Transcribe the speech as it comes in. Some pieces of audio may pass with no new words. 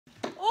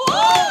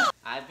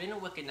I've been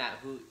looking at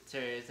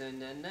Hooters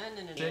and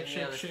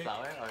Shake.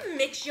 flour. Or...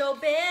 Mix your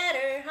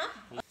batter,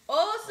 huh?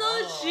 Oh,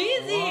 so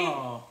cheesy.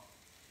 Wow.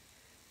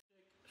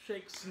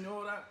 Shake,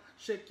 senora.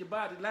 Shake your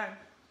body like.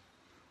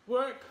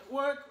 Work,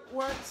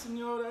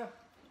 senora.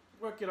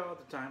 Work it all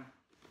the time.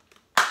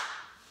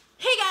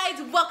 Hey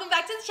guys, welcome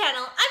back to the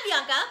channel. I'm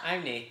Bianca.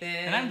 I'm Nathan.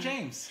 And I'm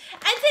James.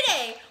 And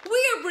today,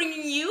 we are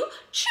bringing you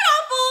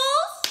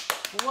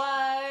Chaffles.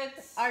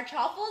 What? Our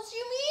Chaffles,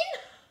 you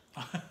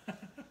mean?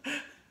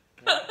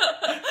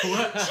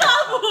 What?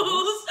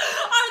 Chaffles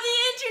are the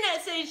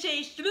internet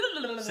sensation.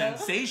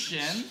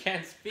 Sensation?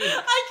 Can't speak.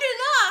 I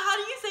cannot. How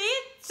do you say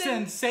it?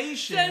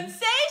 Sensation.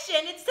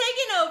 Sensation. It's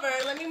taken over.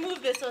 Let me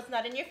move this so it's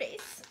not in your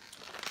face.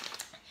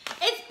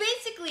 It's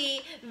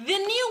basically the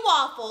new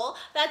waffle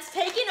that's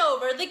taken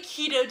over the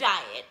keto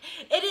diet.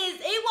 It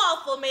is a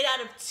waffle made out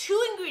of 2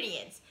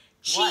 ingredients,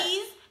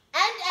 cheese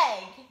and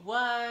egg. What?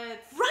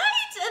 Right?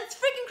 It's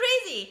freaking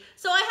crazy.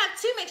 So I have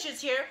 2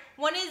 mixtures here.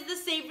 One is the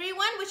savory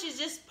one, which is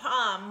just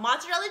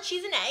mozzarella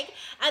cheese and egg.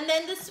 And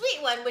then the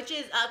sweet one, which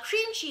is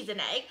cream cheese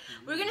and egg.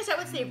 We're going to start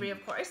with savory,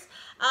 of course.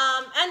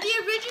 And the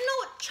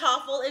original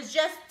chaffle is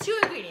just 2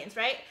 ingredients,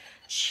 right?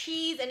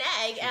 Cheese and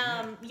egg.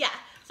 Yeah.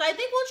 So I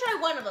think we'll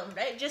try one of them,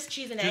 right? Just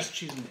cheese and egg. Just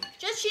cheese and egg.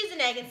 Just cheese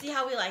and egg and see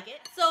how we like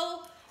it.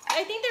 So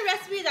I think the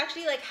recipe is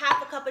actually like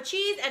half a cup of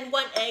cheese and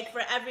 1 egg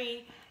for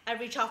every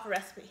chaffle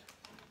recipe.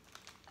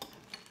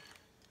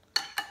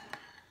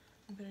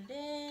 Put it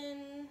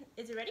in.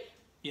 Is it ready?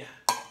 Yeah.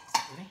 Is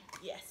it ready?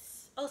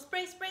 Yes. Oh,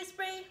 spray.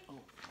 Oh,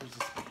 where's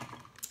the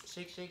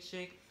spray?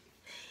 Shake.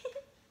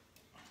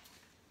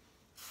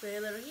 Spray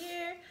a little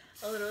here,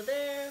 a little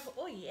there.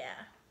 Oh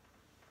yeah.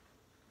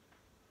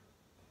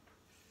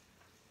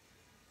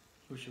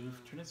 Oh, should we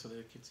turn it so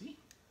they can see?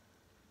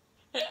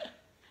 Is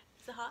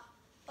it hot?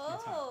 Oh,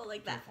 It's hot.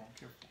 like that.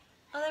 Careful.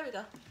 Oh, there we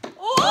go.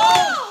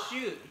 Oh!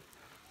 Shoot.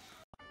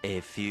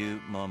 A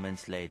few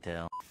moments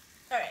later.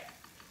 All right,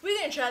 we're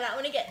gonna try that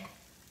one again.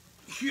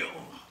 Yo.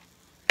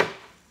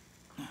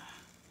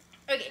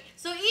 Okay,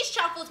 so each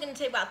chaffle is gonna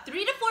take about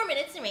 3 to 4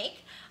 minutes to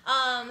make.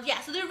 Yeah,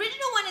 so the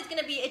original one is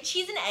gonna be a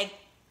cheese and egg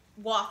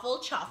waffle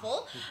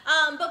chaffle,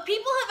 but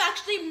people have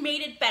actually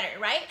made it better,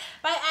 right?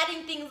 By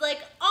adding things like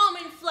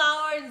almond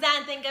flour and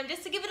xanthan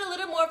just to give it a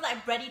little more of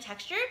that bready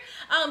texture.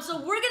 So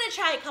we're gonna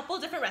try a couple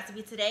different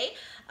recipes today.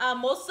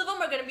 Most of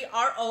them are gonna be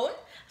our own.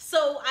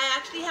 So I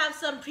actually have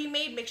some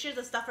pre-made mixtures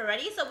of stuff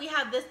already. So we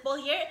have this bowl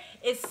here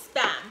is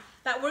SPAM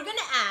that we're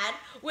gonna add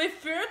with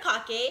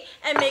furikake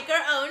and make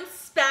our own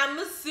SPAM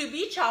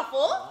MUSUBI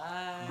chaffle.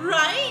 Wow.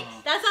 Right?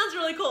 That sounds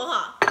really cool,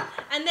 huh?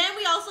 And then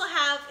we also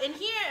have in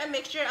here a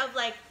mixture of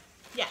like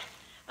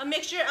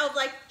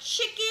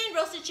chicken,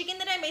 roasted chicken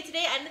that I made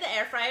today out of the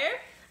air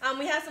fryer.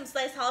 We have some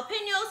sliced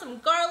jalapenos, some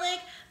garlic.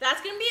 That's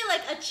gonna be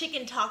like a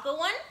chicken taco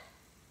one.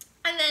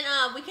 And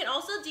then we can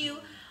also do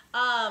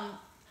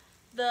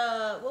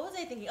what was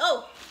I thinking?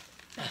 Oh,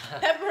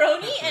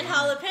 pepperoni and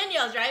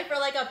jalapenos, right? For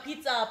like a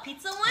pizza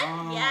one.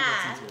 Oh,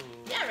 Yeah,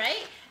 yeah,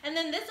 right. And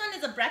then this one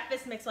is a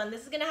breakfast mix one.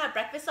 This is gonna have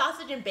breakfast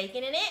sausage and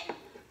bacon in it.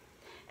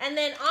 And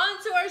then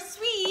on to our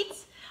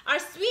sweets. Our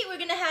sweet, we're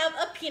gonna have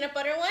a peanut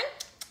butter one.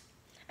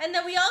 And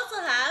then we also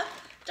have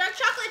dark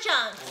chocolate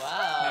chunks.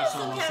 Wow. That's So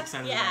what I'm we most have,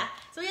 excited yeah. about.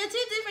 So we have 2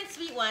 different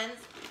sweet ones.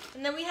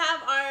 And then we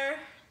have our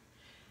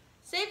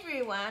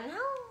savory one.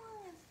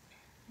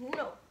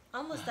 No,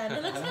 almost done.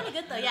 It looks kind of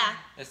good though, yeah.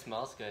 It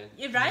smells good.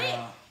 You're right?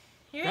 Yeah.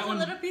 Here's That a one-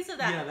 little piece of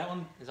that. Yeah, that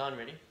one. Is it on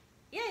ready?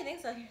 Yeah, I think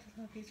so. Here's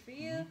a little piece for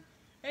you.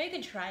 Now you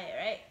can try it,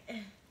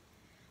 right?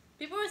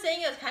 People were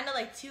saying it was kind of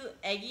like too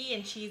eggy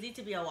and cheesy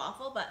to be a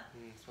waffle, but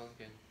It smells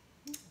good.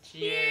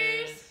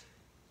 Cheers.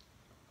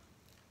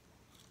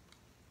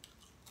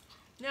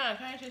 yeah, it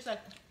kind of tastes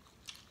like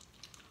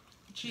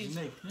cheese. Cheese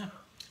and egg. Yeah.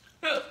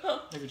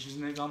 Like a cheese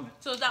and egg omelet.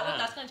 So is that what Yeah.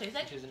 that's gonna taste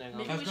like? Cheese and egg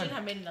Maybe omelet. we That's should good.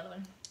 have made another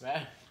one.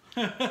 Right.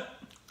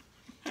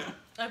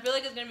 I feel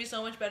like it's gonna be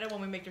so much better when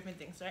we make different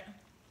things, right?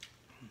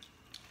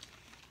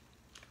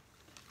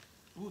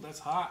 Ooh, that's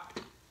hot.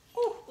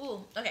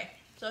 Ooh, okay.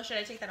 So should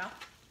I take that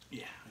off?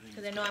 Yeah.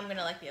 Because I know I'm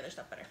gonna like the other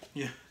stuff better.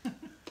 Yeah.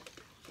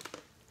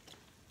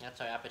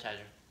 That's our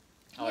appetizer.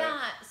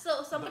 Yeah.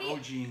 So somebody, The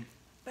OG.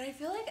 but I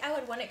feel like I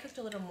would want it cooked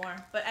a little more.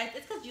 But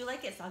it's because you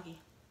like it soggy.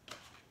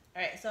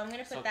 All right. So I'm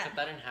gonna put So that. cut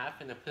that in half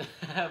and then put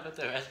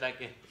the rest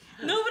back in.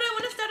 No, but I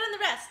want to start on the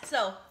rest.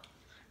 So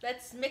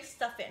let's mix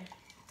stuff in.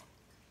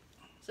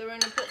 So we're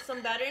gonna put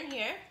some batter in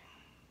here.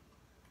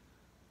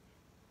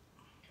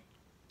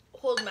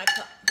 Hold my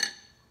cup.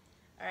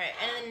 All right,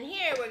 and then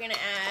here we're gonna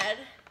add.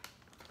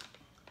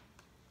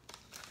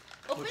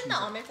 Open the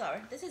almond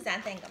flour. This is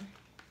xanthan.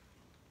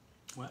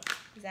 What?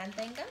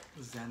 Xanthan.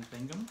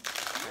 Xanthangum?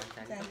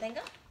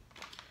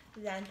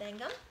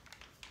 Xanthan.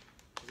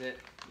 Is it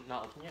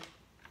not open yet?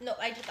 No,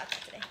 I just got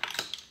that today.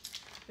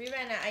 We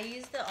ran out. I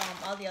used the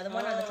all the other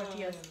one on the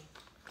tortillas.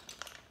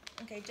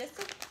 Okay, just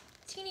a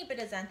teeny bit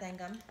of xanthan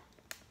gum.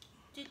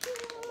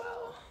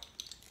 Wow.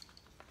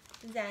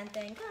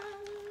 Xanthan gum.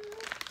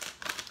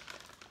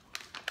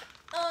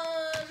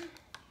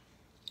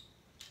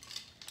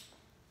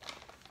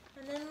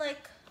 And then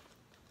like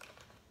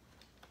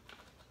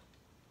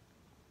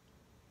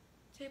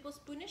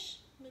tablespoonish,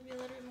 maybe a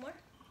little bit more,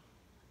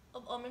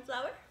 of almond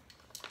flour.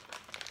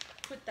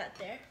 Put that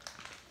there.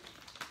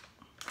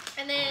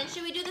 And then,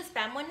 should we do the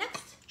spam one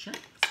next? Sure.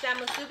 Spam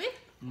musubi?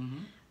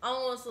 Mm-hmm. I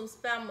want some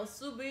spam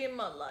musubi in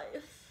my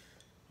life.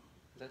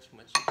 Is that too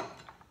much?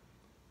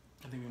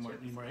 I think we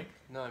need more egg.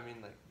 No, I mean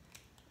like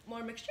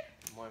More mixture?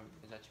 more.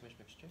 Is that too much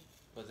mixture?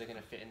 Was it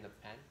gonna fit in the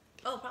pan?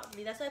 Oh,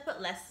 probably. That's why I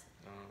put less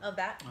of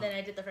that than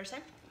I did the first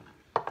time.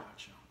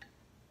 Gotcha.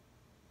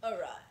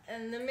 Alright,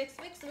 and then mix.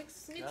 Spam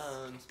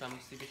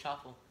musubi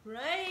chaffle.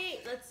 Right,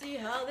 let's see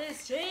how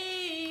this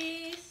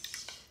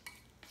tastes.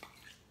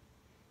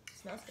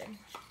 Smells good.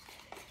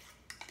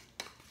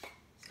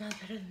 Smells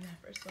better than that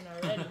first one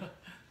already.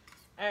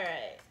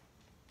 Alright.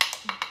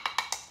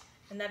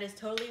 And that is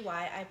totally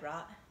why I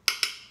brought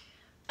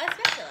a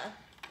spatula.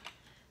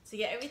 To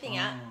get everything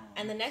out,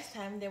 and the next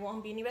time there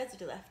won't be any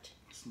residue left.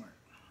 Smart.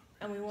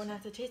 And we won't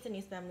have to taste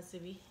any spam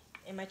musubi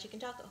in my chicken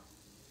taco.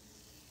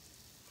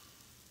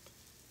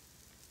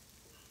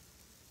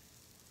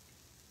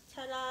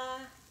 Ta-da!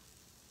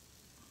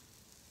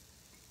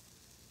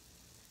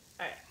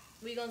 Alright,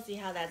 we're gonna see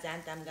how that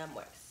xanthan gum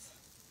works.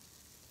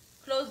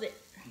 Close it.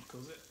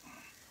 Close it.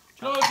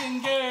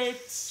 Closing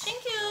gates!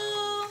 Thank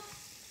you!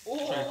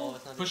 Should I Oh,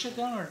 it's not push it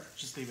down or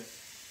just leave it?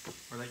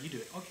 Or let you do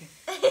it? Okay.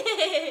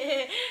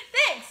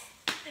 Thanks!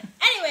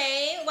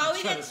 Anyway, while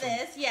we Try get this one.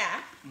 this,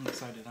 yeah. I'm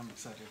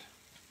excited.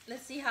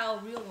 Let's see how a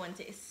real one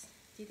tastes.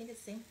 Do you think it's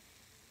the same?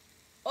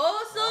 Oh,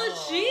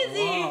 so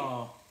cheesy!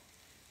 Wow.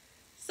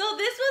 So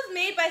this was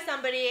made by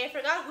somebody, I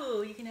forgot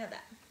who. You can have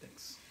that.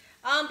 Thanks.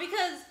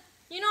 Because,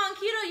 you know, on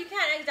keto you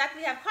can't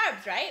exactly have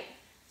carbs, right?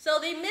 So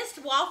they missed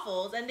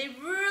waffles, and they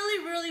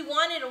really, really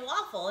wanted a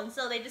waffle, and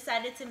so they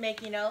decided to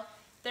make, you know,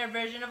 their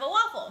version of a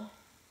waffle.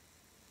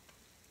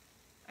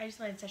 I just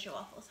wanted to touch your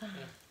waffles. Yeah.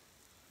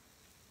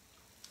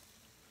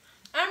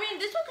 I mean,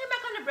 this one came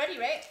back kind of bready,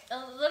 right?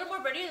 A little more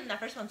bready than that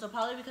first one, so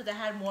probably because I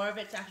had more of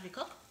it to actually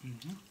cook.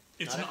 Mm-hmm.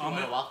 It's Not an if you want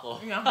omelet. a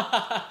waffle.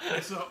 Yeah.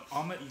 It's an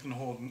omelet you can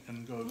hold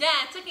and go.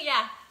 Yeah, it's like,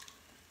 yeah.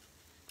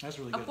 That's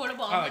really A good.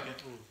 portable I like omelet.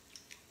 it.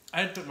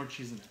 I'd put more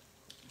cheese in it.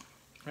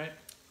 Right?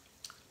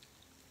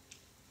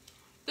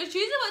 The cheese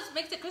is what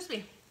makes it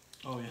crispy.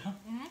 Oh, yeah?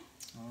 Mm-hmm.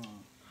 Oh.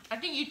 I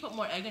think you'd put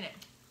more egg in it.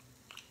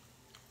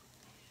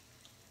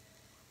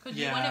 Because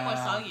you want it more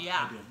soggy,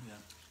 yeah. I do, yeah.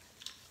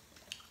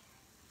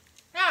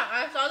 Yeah,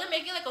 I saw them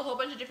making like a whole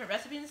bunch of different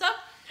recipes and stuff.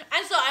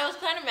 And so I was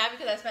kind of mad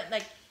because I spent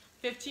like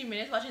 15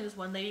 minutes watching this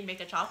one lady make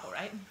a chaffle,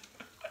 right? And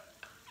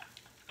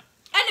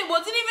it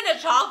wasn't even a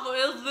chaffle.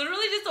 It was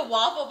literally just a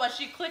waffle, but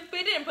she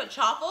clickbaited and put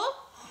chaffle.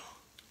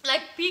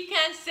 Like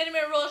pecan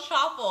cinnamon roll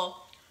chaffle.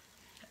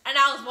 And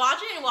I was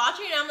watching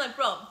and I'm like,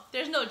 bro,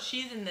 there's no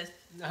cheese in this.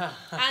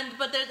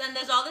 But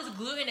there's all this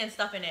gluten and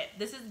stuff in it.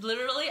 This is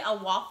literally a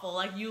waffle.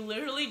 Like you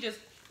literally just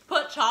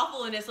put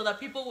chaffle in it so that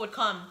people would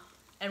come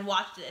and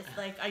watch this.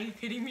 Like, are you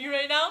kidding me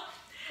right now?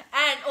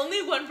 And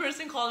only one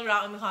person called her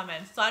out in the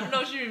comments. So I don't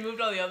know if she removed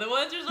all the other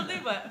ones or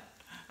something, but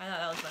I thought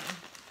that was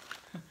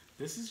funny.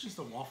 This is just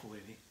a waffle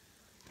lady.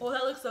 Oh,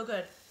 that looks so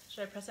good.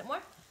 Should I press it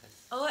more?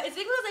 Oh, is it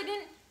because I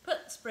didn't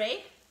put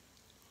spray?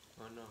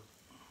 Oh no.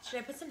 Should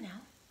I put some now?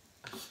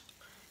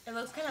 It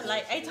looks kind of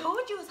light. I told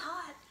you it was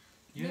hot.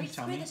 You Maybe didn't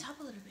tell spray me. the top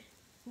a little bit.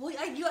 Well,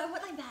 I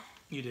went like that.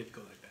 You did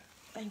go like that.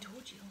 I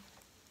told you.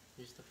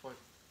 Use the fork.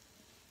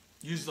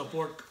 Use the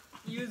fork.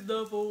 Use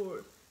the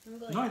fork.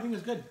 No, I think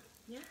it's good.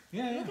 Yeah?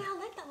 Yeah, Look yeah. at how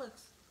light that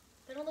looks.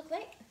 They don't look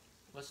light.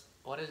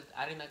 What is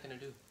adding that gonna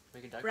do?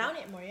 Make it darker? Brown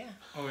it more, yeah.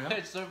 Oh, yeah?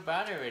 It's so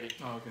brown already.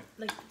 Oh, okay.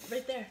 Like,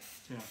 right there.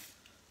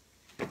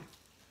 Yeah.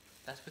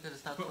 That's because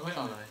it's not Put closed weight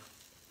all on the it. way.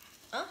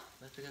 Huh?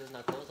 That's because it's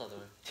not closed all the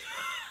way.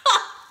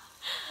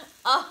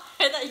 Oh,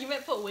 I thought you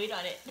meant put weight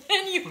on it.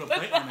 And you Put a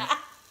plate on it.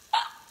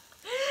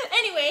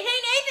 Anyway, hey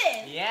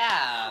Nathan!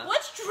 Yeah.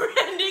 What's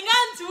trending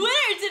on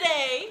Twitter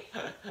today?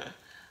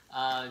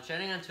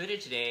 Trending on Twitter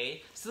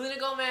today, Selena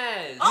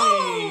Gomez.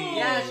 Oh!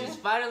 Yeah, she's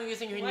finally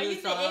using her Why new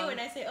you song. say A when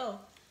I say O?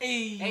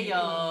 Hey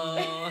yo.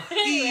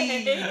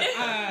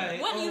 Anyway,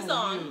 what new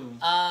song?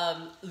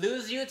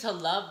 Lose You to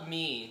Love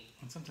Me.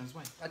 And sometimes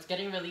why? It's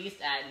getting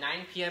released at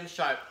 9 p.m.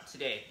 sharp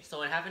today.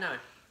 So in half an hour.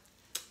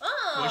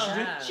 Oh, What she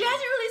did? she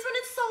hasn't released one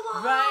in so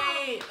long.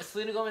 Right.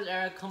 Selena Gomez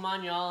era. Come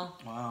on, y'all.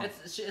 Wow.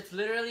 It's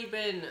literally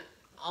been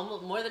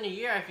almost more than a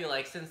year, I feel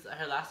like, since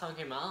her last song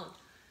came out,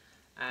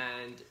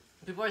 and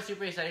people are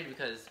super excited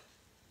because,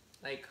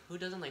 like, who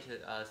doesn't like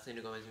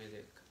Selena Gomez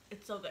music?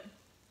 It's so good.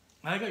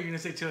 I like how you're going to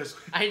say Taylor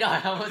Swift. I know.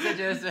 I almost said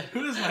just.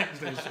 Who doesn't like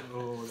Taylor Swift?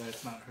 Oh,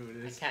 that's not who it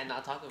I is. can't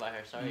not talk about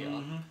her. Sorry,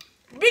 y'all.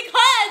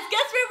 Because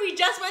guess where we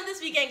just went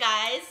this weekend,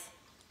 guys?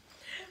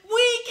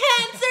 We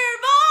Can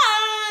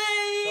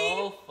Survive.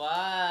 So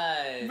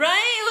fun.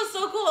 Right? It was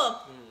so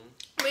cool.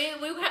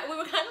 Mm. We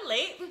were kind of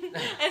late,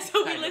 and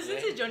so we Kinda listened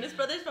late. to Jonas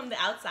Brothers from the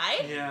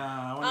outside. Yeah,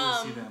 I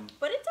wanted to see them.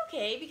 But it's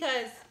okay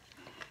because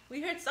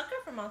we heard Sucker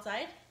from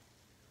outside.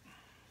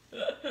 We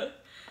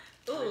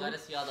Ooh. got to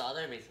see all the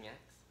other amazing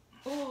acts.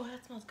 Oh,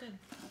 that smells good.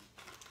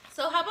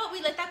 So how about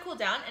we let that cool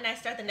down and I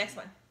start the next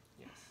one?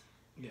 Yes.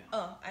 Yeah.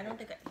 Oh, I don't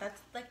think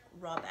that's like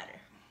raw batter.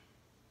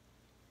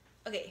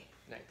 Okay.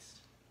 Next.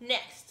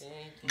 Next.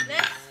 Thank you.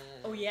 Next.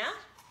 Oh yeah?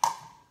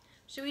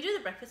 Should we do the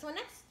breakfast one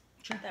next?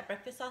 Sure. That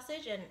breakfast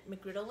sausage and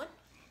McGriddle one?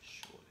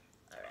 Sure.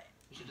 Alright.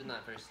 We should do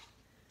that first.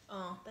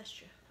 Oh, that's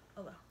true.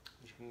 Oh well.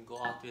 We can go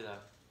all through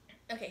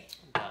the Okay.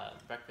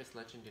 breakfast,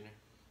 lunch, and dinner.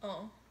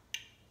 Oh.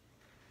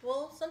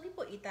 Well, some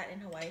people eat that in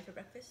Hawaii for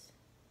breakfast.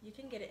 You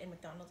can get it in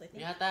McDonald's, I think.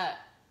 We had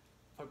that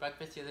for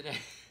breakfast the other day.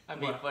 I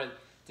mean, What? for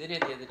dinner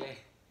the other day.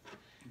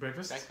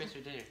 Breakfast? Breakfast or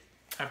dinner.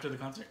 After the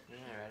concert? Yeah,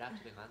 right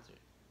after the concert.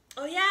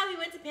 Oh yeah, we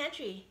went to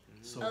pantry.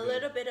 So A good.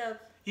 little bit of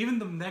Even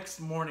the next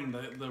morning,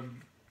 the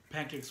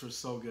pancakes were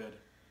so good.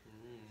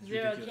 Mm.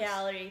 0 Ridiculous.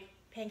 calorie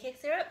pancake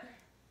syrup.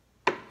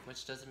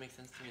 Which doesn't make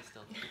sense to me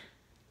still.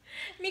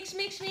 Mix,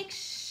 mix,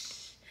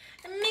 mix.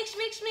 Mix,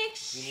 mix,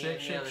 mix. You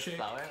need Shake, any of this shake, shake.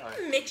 flour?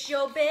 Or Mix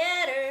your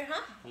batter,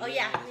 huh? You Oh need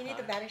yeah, any of we this need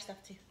the flour? batter stuff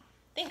too.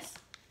 Thanks.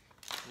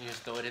 you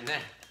just throw it in there?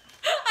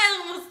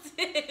 I almost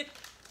did.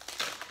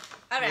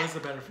 What Alright. is the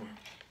better for?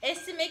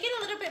 It's to make it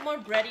a little bit more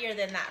breadier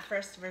than that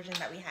first version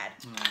that we had.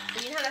 So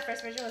you know how that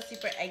first version was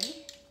super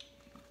eggy?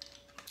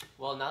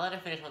 Well, now that I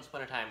finished Once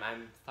Upon a Time,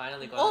 I'm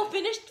finally going. Oh,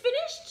 finished?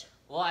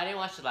 Well, I didn't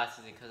watch the last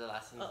season because the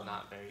last season was Oh.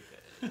 not very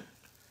good.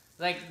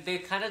 Like they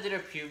kind of did a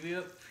preview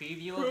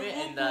of it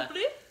in the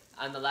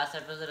on the last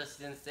episode of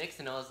season 6,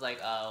 and I was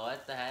like,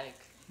 what the heck?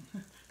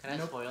 Can I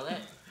Nope. spoil it?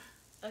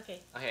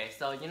 Okay, Okay,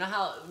 so you know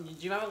how? Do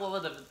you remember what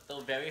was the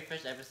very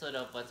first episode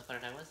of Once Upon a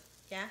Time was?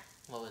 yeah?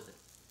 What was it?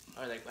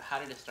 Or like, how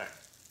did it start?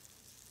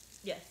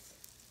 Yes.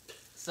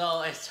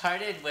 So it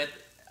started with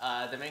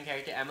the main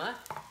character Emma.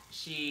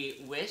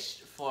 She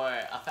wished for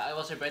it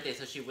was her birthday,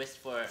 so she wished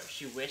for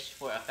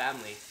a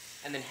family.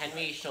 And then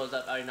Henry shows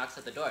up or knocks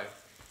at the door.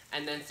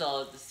 And then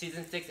so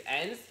season 6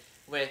 ends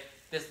with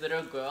this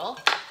little girl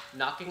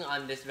knocking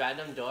on this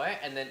random door,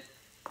 and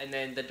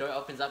then the door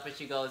opens up and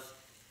she goes,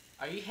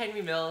 "Are you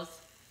Henry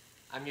Mills?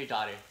 I'm your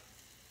daughter."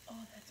 Oh,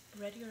 that's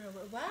breadier.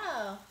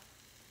 Wow.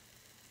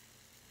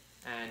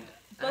 And I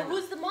But don't know.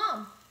 who's the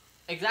mom?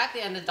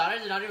 Exactly, and the daughter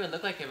did not even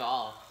look like him at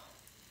all.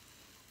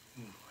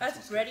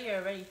 That's breadier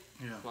already.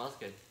 Yeah. Smells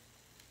good.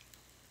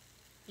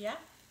 Yeah?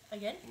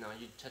 Again? No,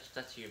 you touched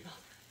that to your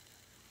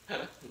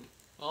mouth.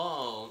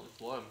 Oh,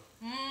 it's warm.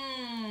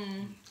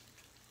 Mmm.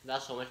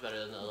 That's so much better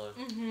than the other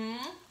one. Mm-hmm.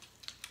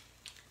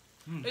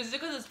 Mm. Is it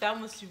because it's SPAM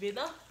MUSUBI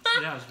though?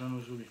 Yeah, it's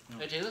SPAM MUSUBI.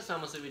 Yeah. It tastes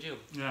like musubi too.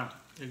 Yeah,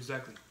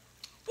 exactly.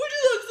 Would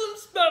you like some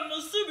SPAM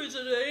MUSUBI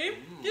today?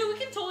 Mm. Dude, we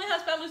can totally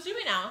have SPAM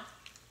MUSUBI now.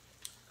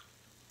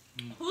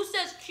 Mm. Who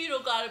says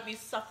keto gotta be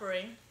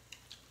suffering?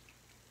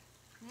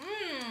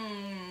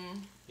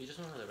 Mmm. You just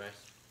want the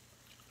rice.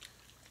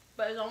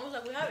 But it's almost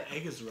like we have it. The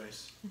egg is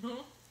rice.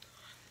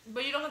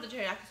 But you don't have the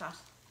teriyaki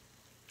sauce.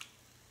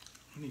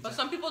 Who needs But that?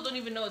 some people don't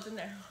even know it's in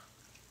there.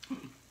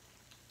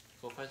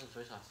 Go find some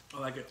soy sauce. I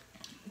like it.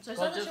 So it's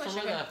Well, not too just much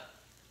some sugar.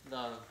 of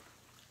the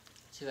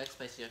too like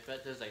spicy. I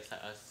bet there's like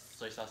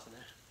soy sauce in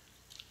there.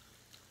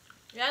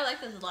 Yeah, I like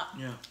this a lot.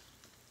 Yeah.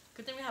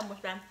 Good thing we have more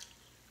SPAM.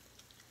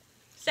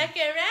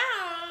 Second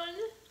round.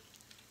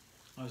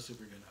 Oh, it's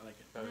super good. I like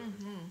it. Very good.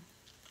 Mm-hmm.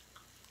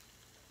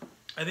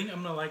 I think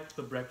I'm gonna like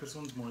the breakfast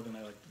ones more than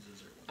I like the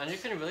dessert ones. And you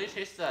can really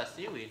taste the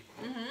seaweed.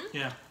 Mm-hmm.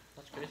 Yeah.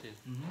 That's crazy.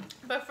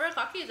 Mm-hmm. But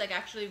furikake is like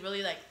actually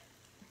really like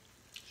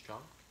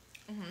Strong.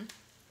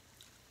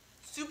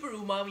 super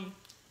umami.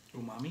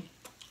 Umami.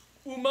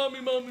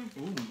 Umami mommy.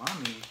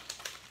 Umami.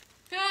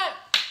 Good.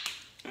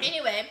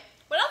 Anyway,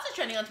 what else is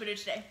trending on Twitter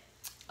today?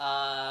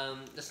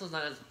 This one's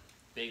not as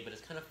big, but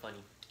it's kind of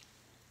funny.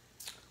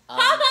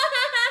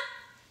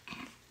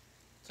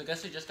 So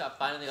guess who just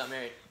finally got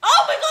married?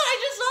 Oh my god, I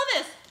just saw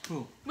this.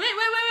 Who? Wait.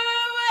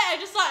 I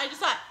just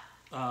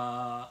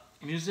saw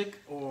it. Music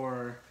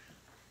or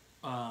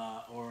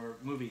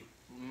movie?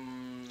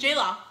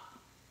 J-Law.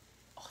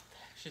 Oh, the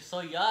heck, she's so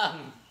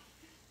young.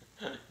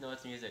 No,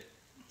 it's music.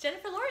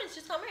 Jennifer Lawrence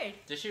just got married.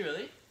 Did she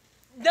really?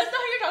 That's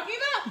not who you're talking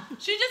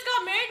about? She just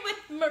got married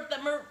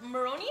with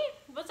Maroney?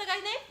 What's that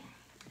guy's name?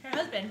 Her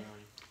husband.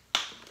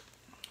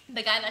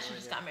 The guy that she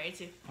just got married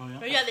to. Oh yeah.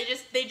 Oh yeah,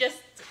 they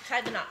just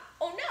tied the knot.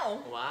 Oh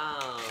no.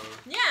 Wow.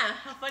 Yeah,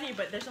 how funny,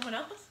 but there's someone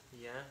else?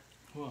 Yeah.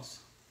 Who else?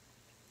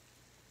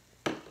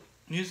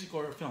 Music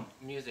or film?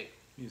 Music.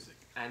 Music.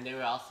 And they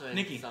were also in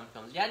Nicki. some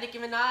films. Yeah, Nicki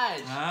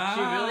Minaj. Ah.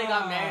 She really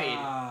got married.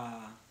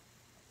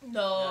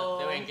 No.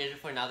 Yeah, they were engaged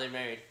before, now they're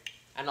married.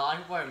 And a lot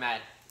of people are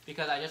mad.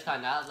 Because I just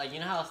found out, like, you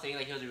know how I was saying,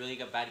 like, he was a really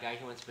good bad guy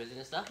who went to prison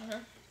and stuff?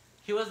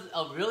 He was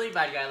a really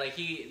bad guy. Like,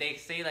 they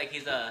say, like,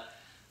 he's a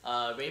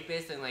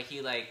rapist and, like,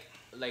 he, like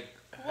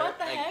What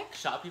the like, heck?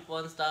 shot people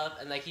and stuff.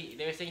 And, like,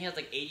 they were saying he has,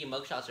 like, 80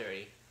 mugshots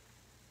already.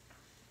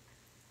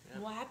 Yeah.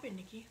 What happened,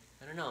 Nikki?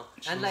 I don't know.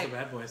 She And, was like, the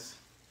bad boys.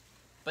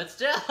 but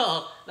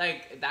still,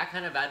 like, that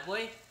kind of bad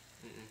boy?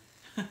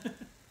 Mm-mm.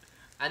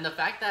 And the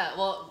fact that,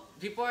 well,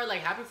 people are,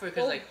 like, happy for her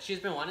because, like, she's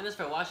been wanting this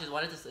for a while.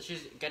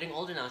 She's getting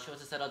older now. She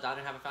wants to settle down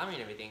and have a family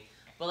and everything.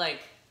 But, like,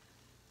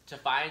 to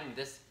find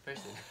this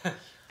person.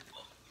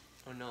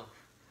 Oh, no.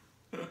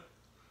 Oh,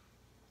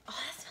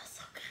 that smells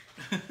so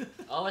good.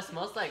 Oh, it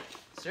smells like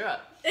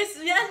syrup. It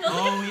smells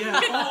Oh like yeah.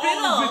 McGriddle.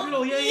 Oh,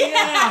 McGriddle.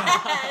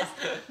 Yeah. Yes.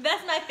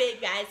 That's my fave,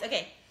 guys.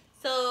 Okay.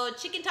 So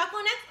chicken taco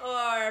next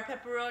or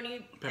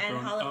pepperoni and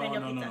jalapeno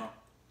no, pizza? No.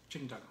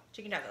 Chicken taco.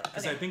 Chicken taco.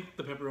 Because Okay. I think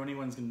the pepperoni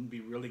one's gonna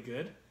be really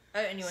good. Oh,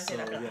 and you want to say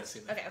that for yeah, last? say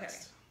that Okay.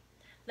 first.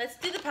 Let's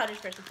do the powders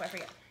first before I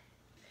forget.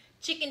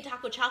 Chicken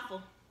taco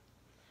chaffle.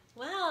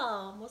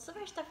 Wow, most of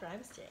our stuff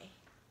rhymes today.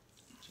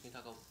 Chicken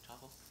taco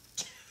chaffle.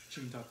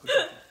 Chicken taco.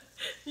 Chaffle.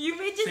 You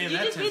Say just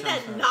that 10 made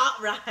that times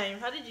not rhyme.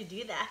 How did you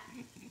do that?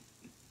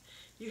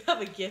 You have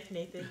a gift,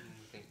 Nathan.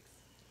 Thanks.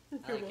 I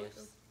You're like welcome.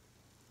 gifts.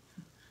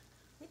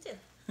 Me too.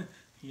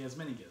 He has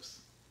many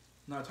gifts.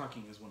 Not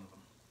talking is one of them.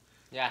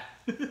 Yeah.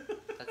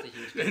 That's a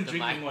huge And gift of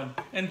mine. drinking one.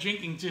 And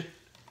drinking too.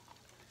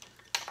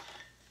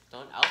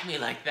 Don't out me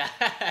like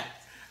that.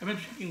 I've been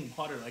drinking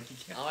water like you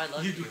can't. Oh, I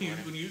love drinking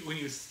water. When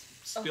you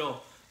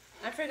spill.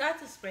 I forgot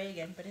to spray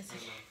again, but it's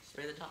okay.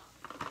 Spray the top.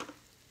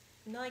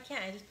 No, I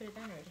can't. I just put it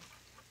down already.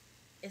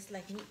 It's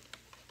like meat.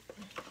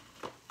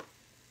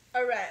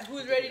 All right,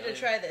 who's ready to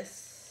try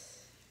this?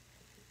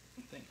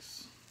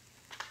 Thanks.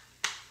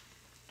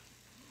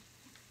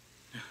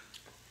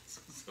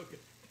 So good.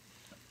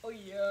 Oh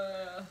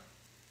yeah.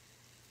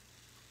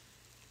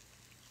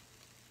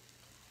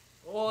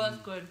 Oh, that's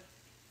good.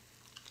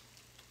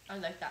 I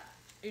like that.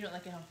 You don't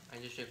like it, huh? I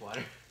just drink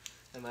water.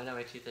 And mine are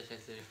my teeth are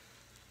sensitive.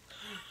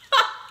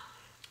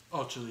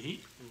 Oh, chili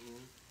heat.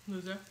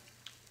 Loser.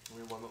 I'm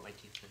gonna warm up my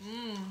teeth first.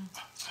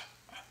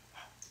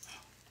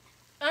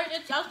 And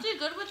it's actually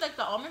good with like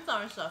the almond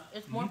flour stuff.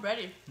 It's more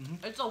bready.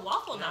 It's a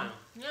waffle now.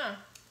 Yeah.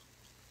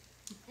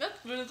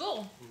 That's really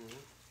cool.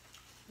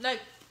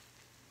 Like,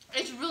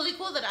 it's really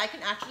cool that I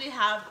can actually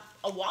have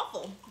a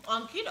waffle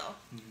on keto.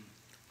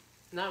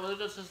 Not really,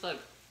 just like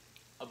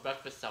a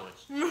breakfast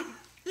sandwich.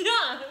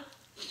 Yeah.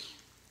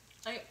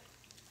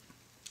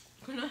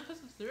 Can I have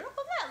some syrup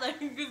on that? Like,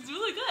 it's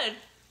really good.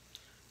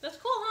 That's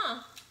cool,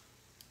 huh?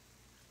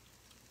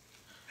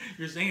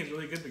 You're saying it's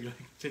really good, but you're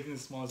like taking the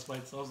smallest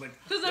bites. So I was like,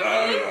 Because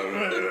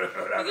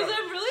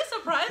I'm really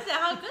surprised at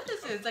how good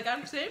this is. Like,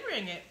 I'm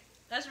savoring it.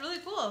 That's really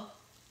cool.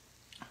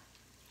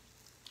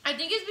 I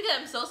think it's because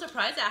I'm so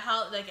surprised at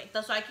how, like,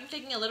 that's why I keep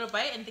taking a little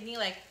bite and thinking,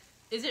 like,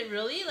 is it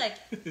really, like...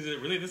 is it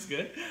really this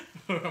good?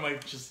 Or am I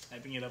just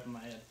typing it up in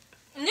my head?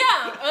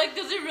 Yeah, like,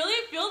 does it really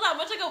feel that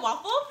much like a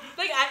waffle?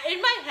 Like, in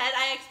my head,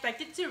 I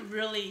expected to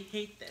really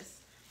hate this.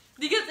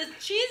 Because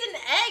it's cheese and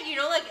egg, you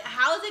know? Like,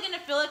 how is it going to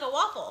feel like a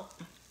waffle?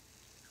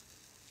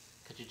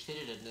 Because you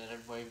cheated in the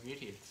more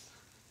ingredients.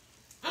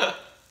 But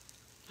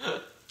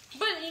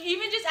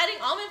even just adding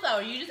almond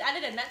flour, you just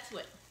added a nut to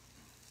it.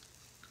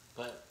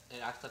 But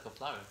it acts like a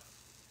flour.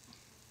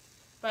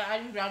 By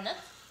adding ground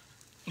nuts?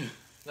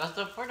 That's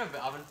the point of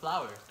it, almond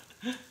flour.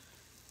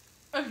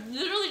 Or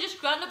literally just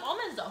ground up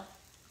almonds, though.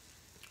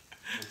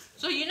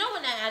 So you know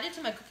when I added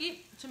to my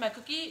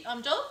cookie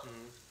dough,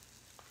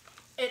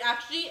 it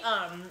actually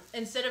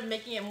instead of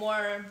making it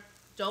more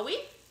doughy,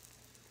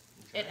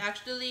 it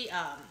actually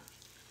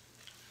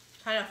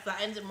kind of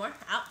flattens it more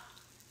out.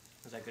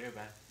 Is that good or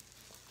bad?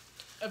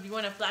 If you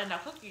want to flatten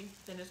out cookie,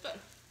 then it's good.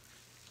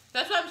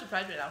 That's why I'm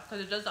surprised right now,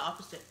 because it does the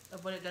opposite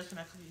of what it does to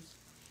my cookies.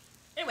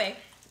 Anyway,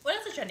 what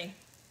else is trending?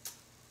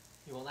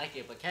 You won't like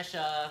it, but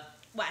Kesha,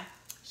 Why?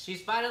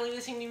 she's finally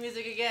releasing new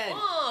music again.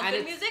 Oh, and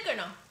good music or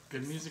no?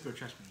 Good music or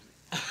trash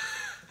music?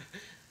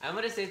 I'm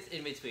gonna say it's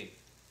in between.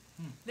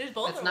 There's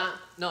both. It's or not.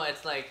 No,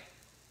 it's like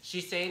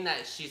she's saying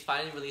that she's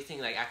finally releasing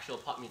like actual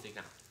pop music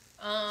now.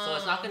 what? So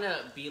it's not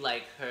gonna be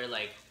like her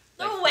like.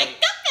 Wake up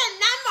in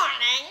the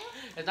morning.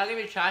 It's not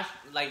gonna be trash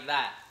like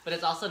that, but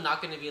it's also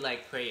not gonna be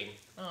like praying.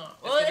 Oh.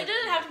 Well, it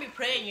doesn't have to be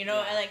praying, you know.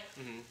 Yeah. I like,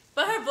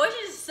 but her voice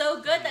is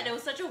so good that it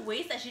was such a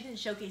waste that she didn't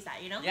showcase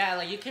that, you know. Yeah,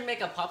 like you can make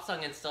a pop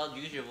song and still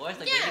use your voice.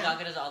 Like Yeah. Lady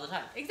Gaga does it all the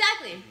time.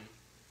 Exactly.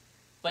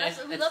 But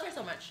We love her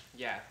so much.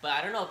 Yeah, but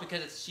I don't know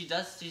because she's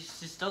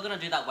still gonna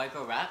do that white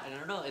girl rap. I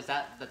don't know. Is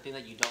that the thing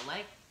that you don't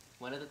like?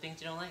 One of the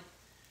things you don't like,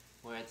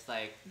 where it's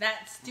like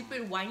That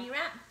stupid whiny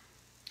rap.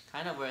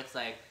 kind of where it's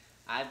like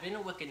I've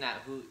been looking at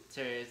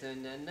hooters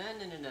and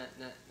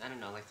I don't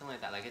know, like something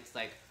like that. Like it's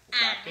like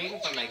rapping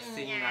but like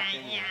singing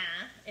rapping. Yeah.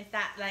 It's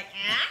that like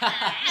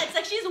it's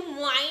like she's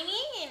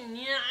whining and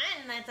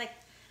it's like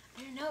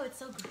I don't know. It's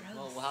so gross.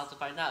 Well, we'll have to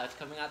find out. It's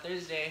coming out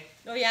Thursday.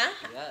 Oh yeah.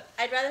 Yeah.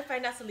 I'd rather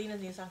find out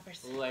Selena's new song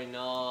first. Ooh, I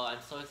know. I'm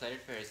so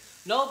excited for it.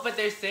 No, but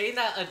they're saying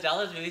that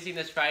Adele is releasing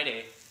this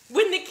Friday.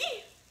 With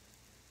Nicki.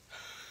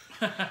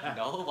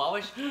 No, why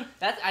would she?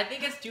 I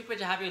think it's stupid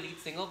to have your lead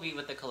single be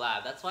with the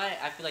collab. That's why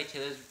I feel like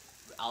Taylor's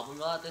album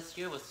rollout this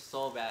year was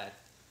so bad.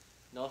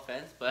 No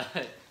offense, but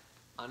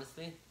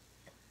honestly.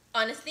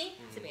 Honestly,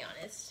 to be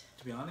honest.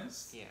 To be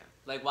honest? Yeah.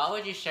 Like, why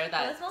would you share that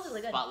that smells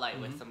really good. spotlight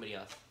with somebody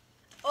else?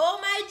 Oh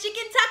my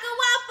chicken taco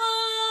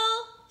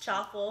waffle!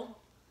 Chaffle.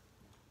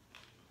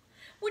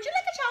 Would you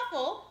like a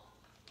chaffle?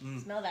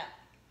 Smell that.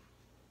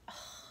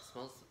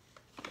 Smells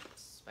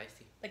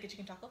spicy. Like a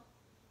chicken taco?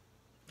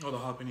 Oh, the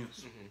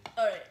jalapenos.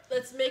 Alright,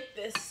 let's make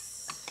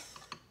this.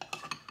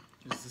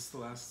 Is this the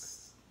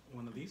last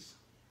one of these?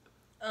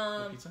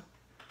 The pizza?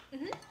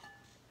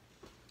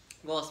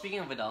 Well, speaking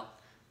of Adele,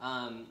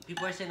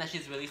 people are saying that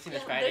she's releasing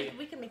this Yeah, Friday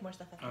we can make more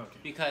stuff. Oh, okay.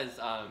 because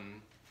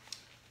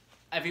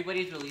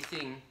everybody's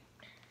releasing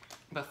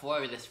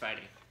before this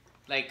Friday.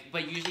 Like,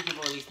 but usually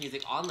people release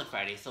music on the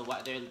Friday, so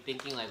what they're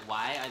thinking, like,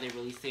 why are they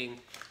releasing,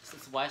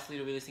 why is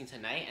Selena releasing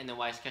tonight, and then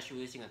why is Kesha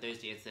releasing on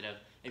Thursday instead of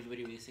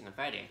everybody releasing on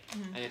Friday?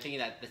 And they're thinking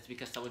that that's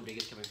because someone big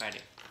is coming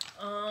Friday.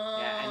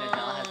 Yeah, and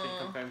Adele has been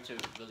confirmed to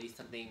release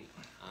something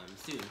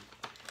soon.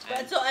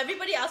 But so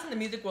everybody else in the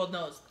music world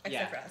knows,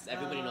 except for us.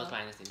 Everybody knows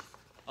behind the scenes.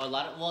 A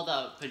lot of, well,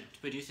 the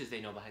producers,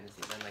 they know behind the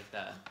scenes, and like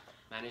the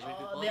management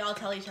people. They all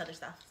tell each other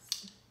stuff.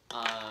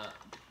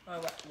 Or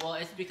what? Well,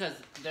 it's because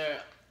they're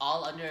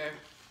all under,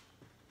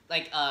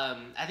 like,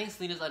 I think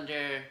Selena's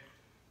under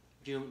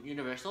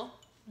Universal,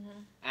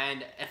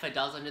 and if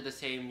Adele's under the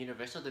same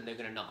Universal, then they're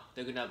gonna know.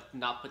 They're gonna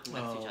not put them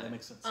next to each other. That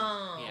makes sense.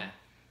 Yeah.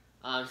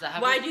 So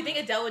why do you think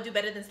Adele would do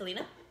better than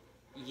Selena?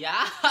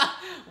 Yeah.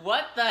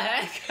 What the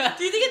heck?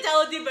 Do you think Adele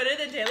would do better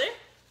than Taylor?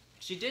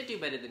 She did do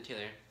better than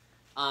Taylor.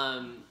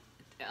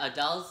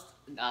 Adele's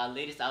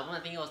latest album, I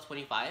think it was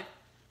 25.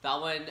 That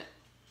one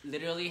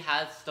literally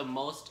has the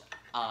most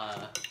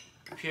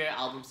pure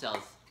album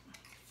sales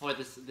for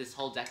this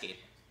whole decade.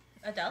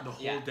 Adele? The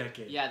whole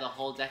decade. Yeah, the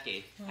whole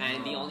decade.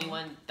 And the only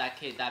one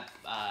that's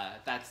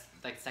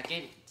like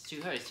second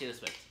to her is Taylor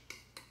Swift.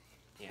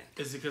 Yeah.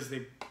 Is it because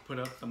they put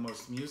up the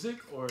most music,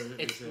 or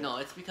No,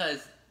 it's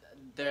because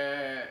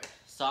their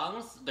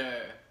songs,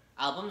 their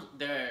albums,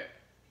 their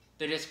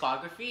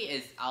discography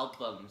is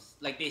albums.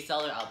 Like, they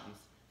sell their albums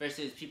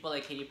versus people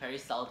like Katy Perry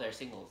sell their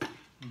singles.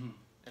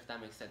 If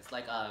that makes sense.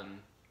 Like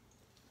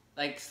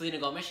Selena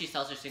Gomez, she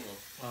sells her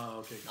singles. Oh,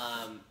 okay.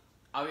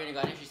 Ariana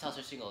Grande, she sells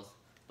her singles.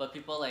 But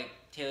people like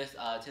Taylor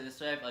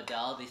Swift,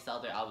 Adele, they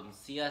sell their albums.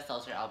 Sia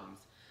sells her albums.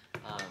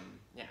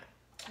 Yeah.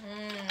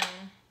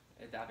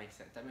 If that makes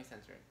sense. That makes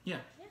sense, right?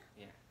 Yeah.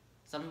 Yeah.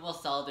 Some people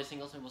sell their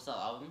singles, some people sell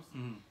albums.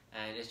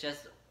 And it's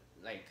just,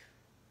 like,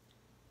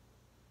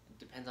 it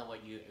depends on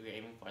what you're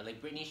aiming for.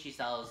 Like, Britney, she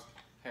sells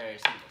her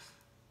singles.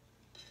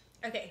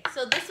 Okay,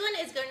 so this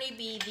one is going to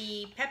be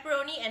the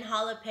pepperoni and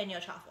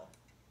jalapeno chaffle.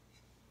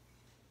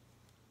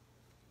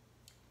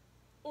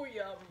 Oh,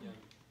 yum.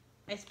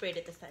 I sprayed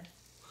it this time.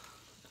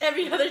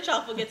 Every other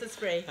chaffle gets a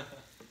spray.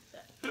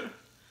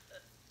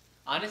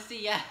 Honestly,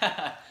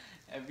 yeah.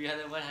 Every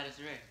other one had a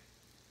spray.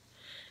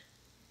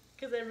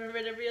 Because I remember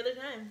it every other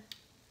time.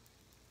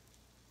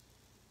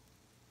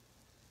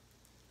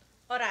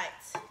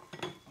 Alright.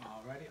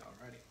 Alrighty.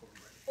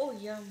 Oh,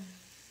 yum.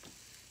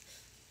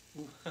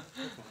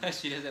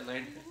 She doesn't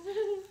learn.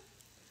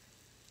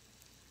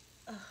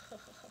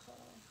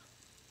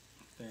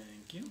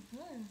 Thank you.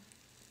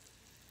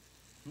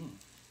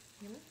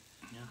 Yummy?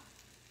 Yeah.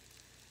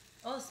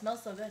 Oh, it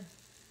smells so good.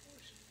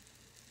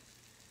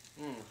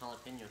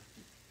 Jalapeno.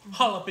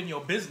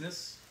 Jalapeno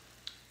business.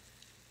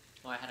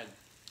 Oh, I had a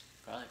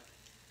garlic.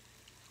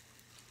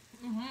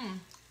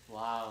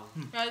 Wow.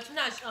 Yeah, it's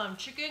nice.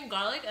 Chicken,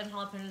 garlic, and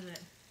jalapenos in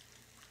it.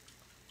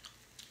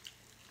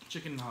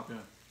 Chicken and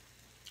jalapeno.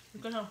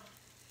 Good huh?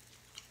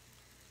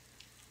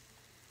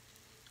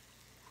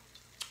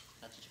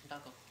 That's a chicken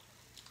taco.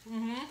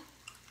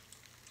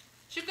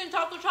 Chicken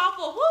taco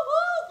chaffle. Woo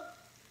woo!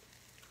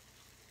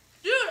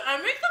 Dude, I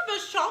make the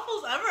best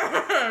chaffles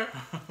ever.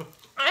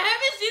 I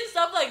haven't seen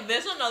stuff like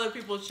this on other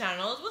people's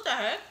channels. What the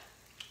heck?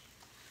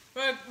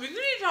 Like, we can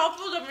eat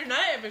chaffles every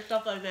night if it's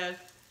stuff like this.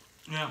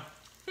 Yeah.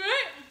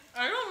 Right?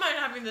 I don't mind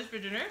having this for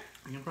dinner.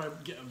 You can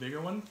probably get a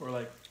bigger one for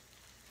like.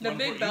 The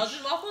big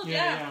Belgian waffles?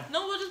 Yeah.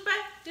 No, we'll just buy.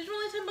 These are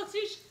only $10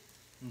 each.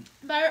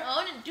 Buy our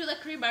own and do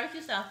like Korean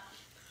barbecue style.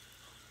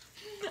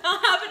 I'll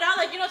have it out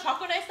like,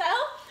 taco night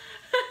style.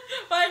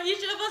 But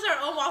each of us our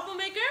own waffle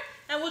maker,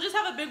 and we'll just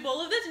have a big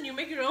bowl of this, and you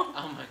make your own.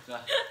 Oh my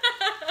god.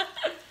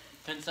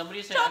 Can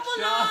somebody say Chaffle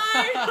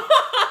extra?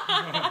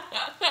 night!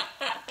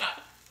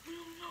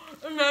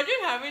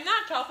 Imagine having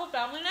that chaffle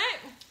family night.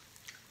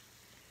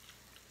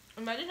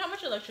 Imagine how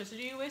much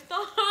electricity you waste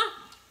on.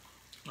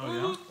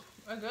 Oh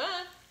yeah? I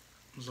guess.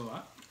 There's a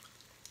lot.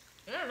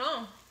 I don't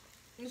know.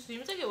 It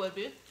seems like it would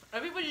be.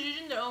 Everybody's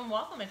using their own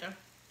waffle maker.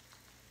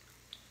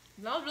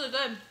 That was really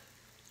good.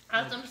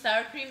 Add some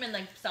sour cream and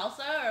like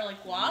salsa or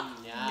like guac.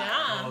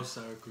 Yeah. Oh,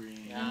 sour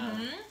cream. Yeah.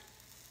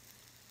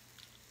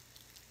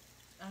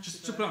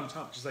 Just put it on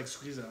top. Just like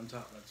squeeze it on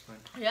top. That's fine.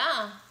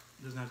 Yeah.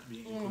 It doesn't have to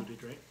be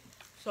included, right?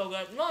 So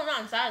good. No,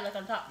 not inside, like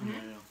on top.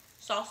 Yeah.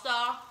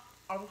 Salsa,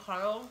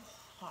 avocado,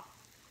 hot.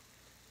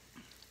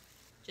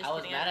 Just I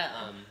was kidding. mad at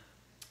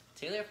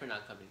Taylor for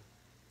not coming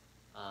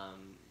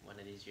one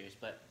of these years,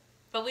 but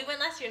we went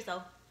last year,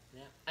 so.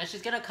 yeah. And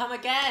she's gonna come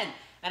again,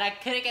 and I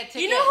couldn't get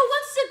tickets. You know who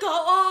wants to go?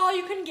 Oh,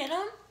 you couldn't get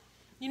him?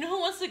 You know who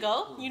wants to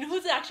go? Who? You know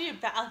who's actually a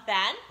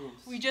fan? Who's?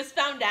 We just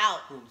found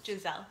out. Who's?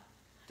 Giselle.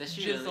 Does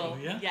she Giselle.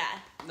 really? Oh, yeah?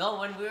 Yeah. No,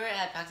 when we were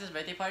at Pax's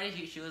birthday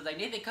party, she was like,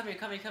 Nathan, come here.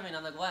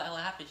 I'm like, what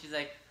happened? She's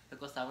like,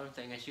 look what I'm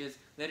saying. And she was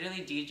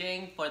literally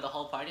DJing for the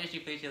whole party, and she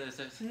played Taylor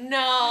Swift.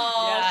 No,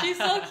 Yeah. she's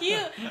so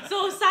cute.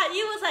 So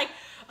Satya was like,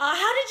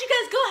 how did you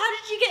guys go? How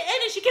did you get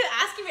in? And she kept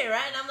asking me,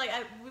 right? And I'm like,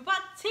 we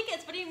bought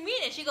tickets. What do you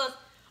mean? And she goes,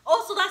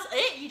 oh, so that's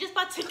it? You just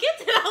bought tickets?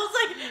 And I was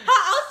like,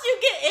 how else do you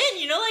get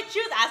in? You know, like she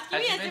was asking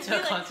Have me. you I been just to a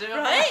be like, concert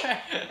right?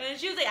 before? And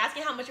she was like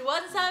asking how much it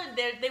was and stuff.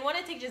 And they want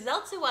to take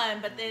Giselle to one,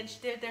 but then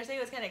they're saying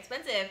it was kind of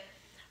expensive.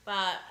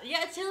 But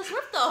yeah, it's Taylor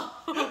Swift though.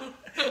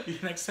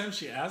 Next time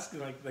she asks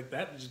like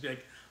that, just be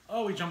like,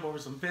 oh, we jump over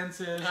some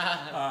fences.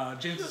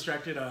 James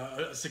distracted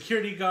a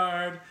security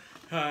guard.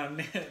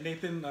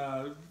 Nathan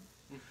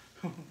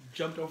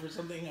jumped over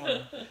something.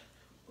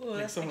 Ooh,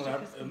 Like some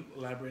interesting.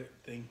 elaborate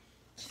thing.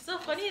 She's so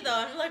funny though.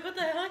 I'm like, what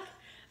the heck?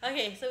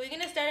 Okay, so we're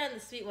gonna start on the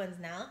sweet ones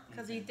now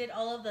because we did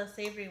all of the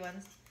savory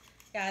ones.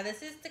 Yeah,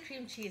 this is the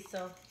cream cheese.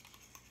 So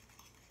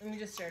let me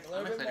just start a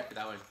I'm little bit. excited for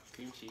that one.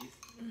 Cream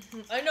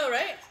cheese. I know,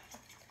 right?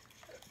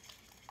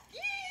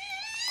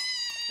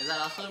 Is that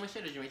also a mixture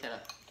or did you make that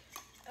up?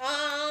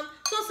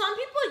 So some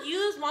people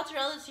use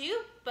mozzarella too,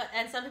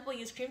 and some people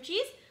use cream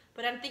cheese.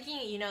 But I'm thinking,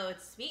 you know,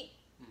 it's sweet,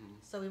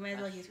 so we might as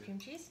well That's use true. cream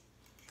cheese.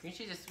 Cream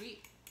cheese is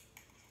sweet.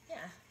 Yeah,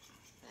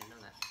 I didn't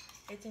know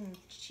that. it's in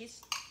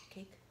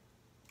cheesecake.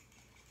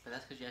 But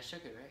that's because you have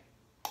sugar,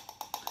 right?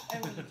 I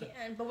mean, you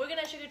can, but we're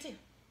gonna add sugar too.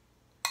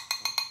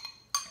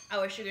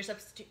 Our sugar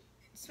substitute.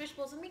 Switch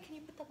bowls with me. Can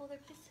you put that bowl there,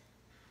 please?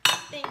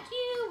 Thank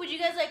you. Would you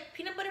guys like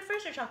peanut butter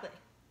first or chocolate?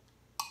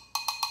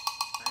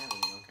 I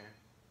really don't care.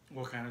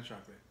 What kind of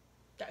chocolate?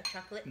 Dark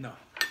chocolate. No.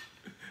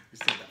 We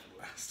saved that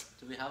for last.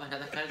 Do we have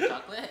another kind of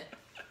chocolate?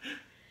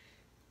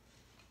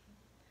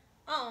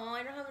 Oh,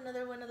 I don't have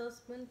another one of those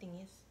spoon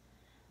thingies.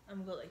 I'm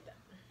gonna go like that.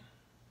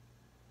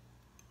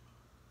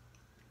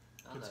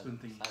 On What the spoon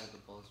thingy? side of the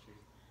bowl street.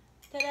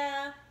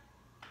 Ta-da!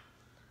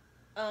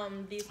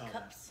 These Oh, yeah.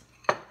 cups.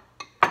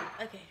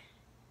 Okay.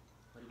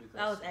 What did we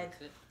That was gross egg.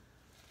 mix it?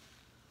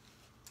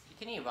 You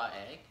can eat raw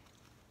egg.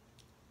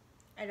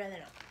 I'd rather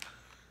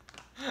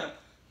not.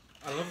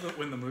 I love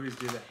when the movies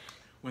do that.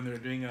 When they're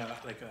doing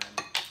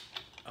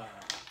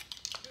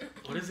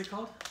what is it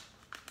called?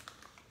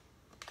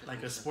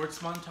 Like a sports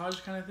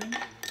montage kind of thing.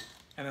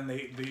 And then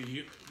they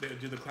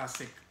do the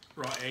classic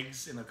raw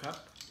eggs in a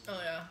cup. Oh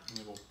yeah. And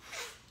they go.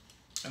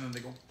 And then they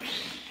go.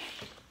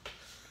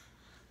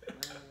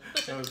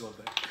 I always love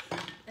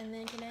that. And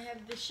then can I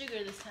have the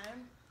sugar this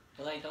time?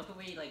 But like, don't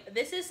we like?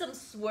 This is some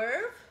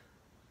Swerve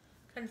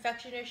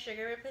confectioner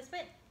sugar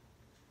replacement.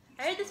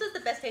 I heard this was the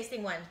best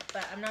tasting one,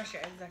 but I'm not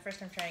sure. This is our first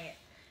time trying it.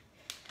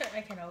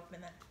 I can't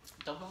open that.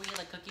 Don't we eat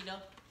like cookie dough?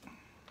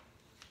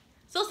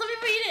 So some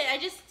people eat it. I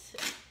just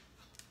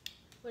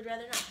would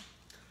rather not.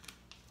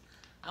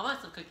 I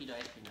want some cookie dough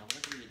ice cream now.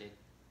 What do you did?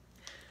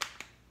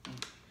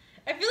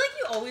 I feel like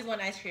you always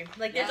want ice cream.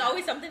 Like there's Yeah.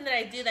 always something that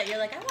I do that you're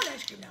like, I want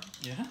ice cream now.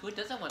 Yeah. Who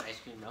doesn't want ice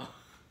cream though?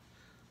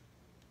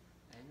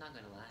 I'm not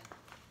gonna lie.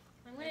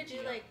 I'm gonna Thank do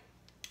you. like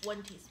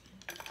 1 teaspoon.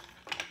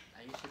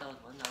 Are you sure that was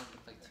one? That was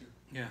like two.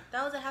 Yeah.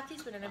 That was a half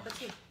teaspoon and I put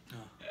 2. Oh.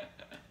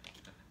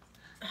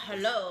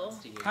 Hello. It's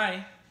to you.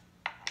 Hi.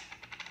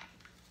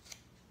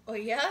 Oh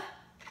yeah?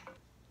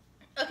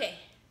 Okay.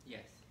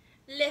 Yes.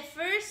 Le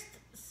first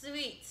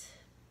sweet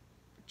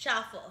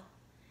chaffle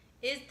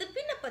is the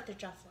peanut butter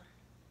chaffle.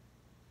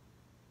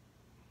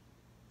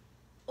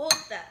 Oh,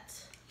 that.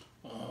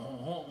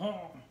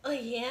 Oh, Oh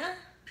yeah?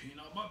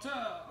 peanut butter.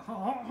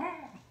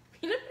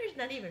 Peanut butter's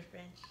not even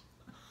French.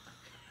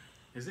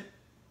 Is it?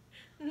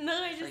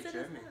 No, I It's just like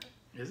said German.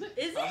 it's Is it? not.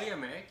 Is Probably it?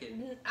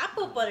 American.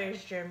 Apple butter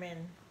is German.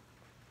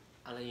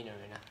 I'll let you know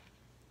right now.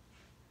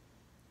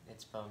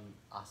 It's from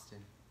Austin,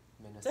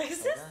 Minnesota.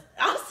 Texas?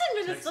 Austin,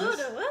 Minnesota.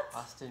 Texas? What?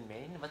 Austin,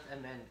 Maine? What's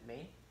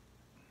Maine?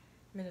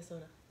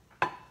 Minnesota.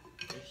 Are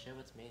you sure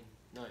what's Maine?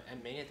 No,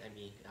 Maine is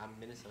ME. I'm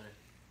Minnesota.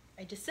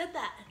 I just said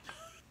that.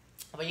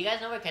 But you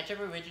guys know where ketchup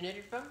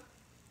originated from?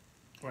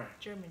 Where?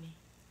 Germany.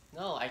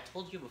 No, I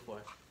told you before.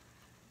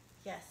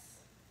 Yes.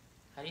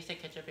 How do you say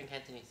ketchup in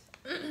Cantonese?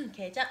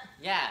 Ketchup.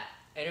 Yeah,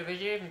 it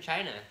originated from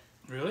China.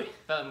 Really?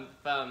 From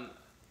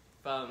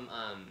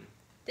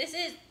This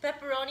is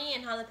pepperoni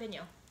and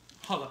jalapeno.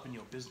 All up in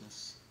your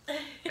business.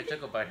 I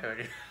took a bite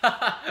already.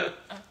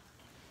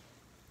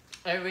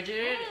 It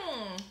originated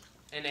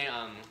in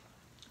a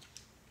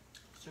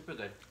super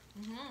good.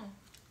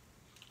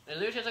 It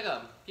literally tastes like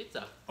a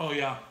pizza. Oh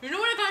yeah, You know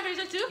what I kind of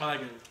tasted too? I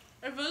like it.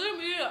 It feels like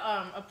me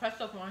a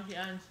pretzel from on the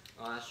end.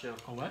 Oh, that's true.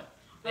 A what?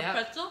 They A have,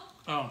 pretzel?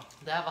 Oh,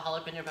 they have a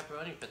jalapeno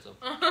pepperoni pretzel.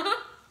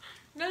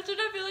 That's what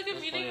I feel like I'm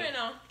That's eating funny. right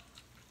now.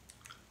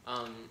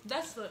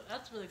 That's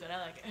That's really good.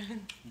 I like it.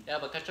 yeah,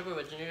 but ketchup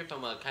originated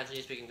from a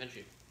Cantonese speaking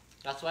country.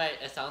 That's why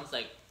it sounds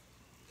like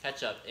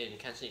ketchup in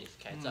Cantonese.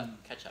 Ketchup,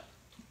 ketchup.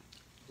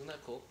 Isn't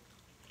that cool?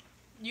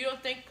 You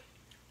don't think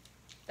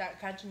that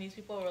Cantonese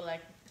people were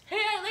like, hey,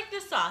 I like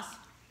this sauce.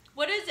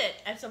 What is it?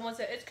 And someone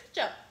said, it's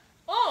ketchup.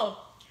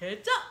 Oh,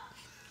 ketchup.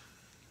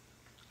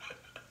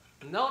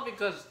 No,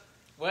 because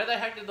where the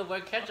heck did the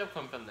word ketchup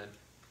come from then?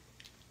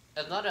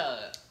 It's not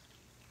a.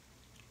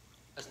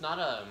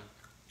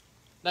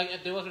 Like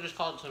if they were to just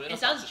call it tomato It sauce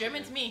sounds or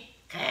German to something. me.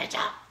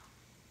 Ketchup.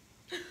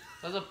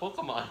 That's a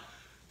Pokemon.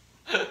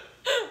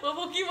 What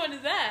Pokemon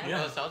is that?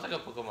 Yeah. Oh, it sounds like a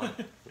Pokemon.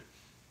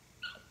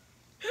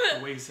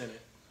 the way you said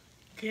it.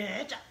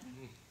 Ketchup.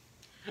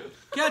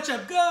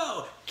 Ketchup,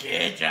 go!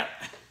 Ketchup.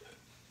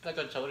 Like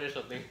a toad or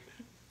something.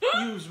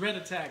 Use red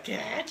attack.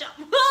 Ketchup.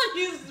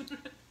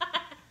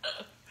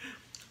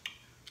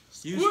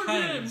 Use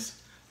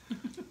Heinz.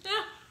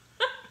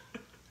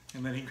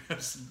 And then he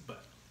grabs his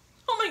butt.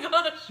 Oh my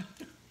gosh.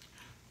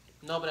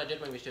 No, but I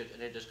did make mistake,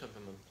 and it just come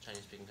from a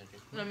Chinese-speaking country.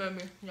 I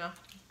remember, yeah.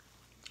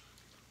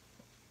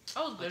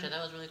 That was good.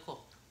 That was really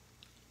cool.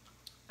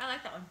 I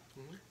like that one.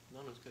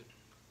 That one's good.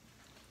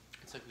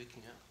 It's like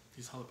leaking out.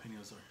 These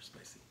jalapenos are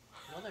spicy.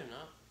 No, they're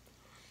not.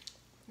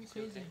 It's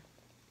crazy. Okay.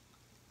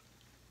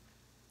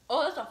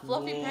 Oh, that's a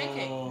fluffy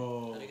pancake.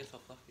 I think it's so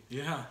fluffy.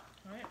 Yeah.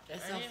 Right.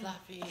 It's so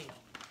fluffy.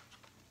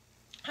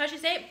 How'd she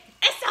say it?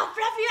 It's so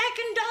fluffy I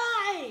can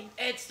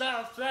die! It's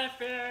so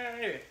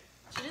fluffy!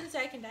 She didn't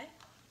say I can die?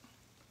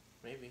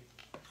 Maybe.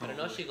 I don't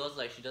know if she goes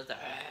like, she does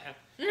that.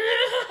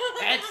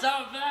 It's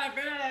so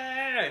fluffy!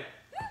 I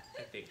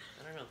think.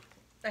 I don't know.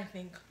 I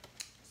think.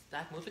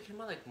 That movie came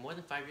out like more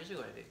than 5 years ago,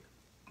 I think.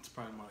 It's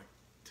probably more like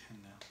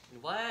 10 now.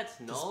 What?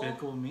 No.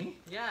 Despicable Me?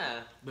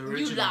 Yeah. The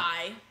original. You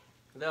lie.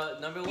 The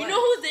number one. You know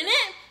who's in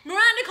it?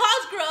 Miranda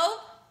Cosgrove.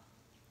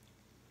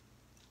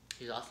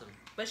 She's awesome.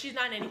 But she's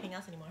not in anything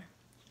else anymore.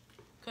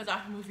 Because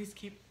our movies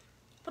keep...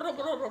 I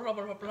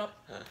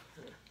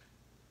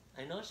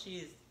know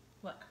she's...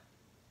 What?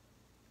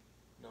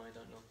 No, I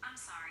don't know. I'm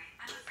sorry.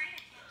 I'm afraid I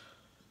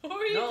can't. What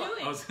were you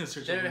doing? I was gonna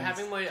search They're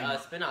having more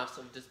spin-offs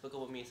of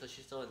Despicable Me, so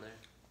she's still in there.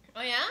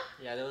 Oh yeah?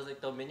 Yeah, there was like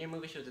the Minion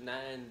movie, she was in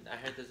that, and I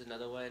heard there's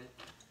another one.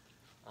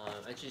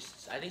 And I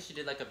think she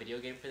did like a video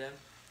game for them.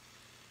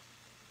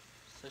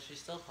 So she's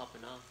still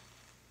popping off.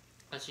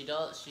 And she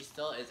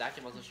still is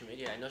active on social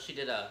media. I know she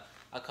did a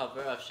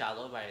cover of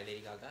Shallow by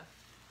Lady Gaga.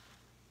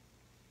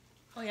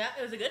 Oh yeah?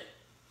 It was good?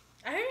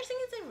 I heard her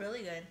singing something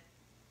really good.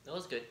 It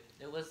was good.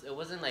 It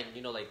wasn't like,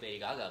 you know, like Lady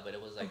Gaga, but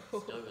it was like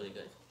still really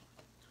good.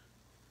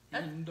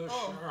 In the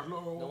shallow.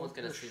 No one's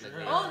gonna see that.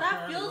 Oh,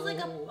 that feels like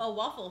a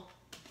waffle.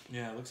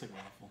 Yeah, it looks like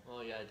waffle.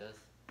 Oh yeah, it does.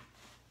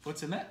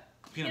 What's in that?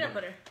 Peanut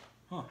butter.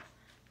 Huh.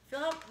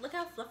 Look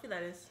how fluffy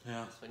that is.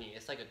 Yeah. It's funny.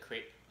 It's like a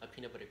crepe, a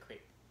peanut butter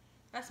crepe.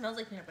 That smells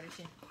like peanut butter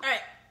too.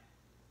 Alright.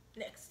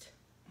 Next.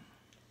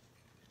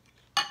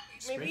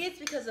 Maybe it's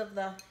because of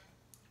the...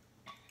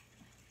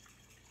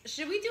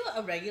 Should we do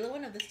a regular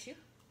one of this too?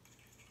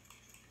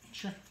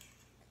 Sure.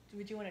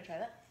 Would you want to try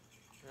that?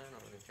 I don't know.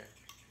 Let me try.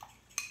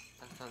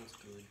 That sounds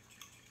good.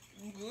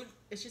 Good.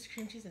 It's just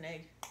cream cheese and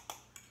egg.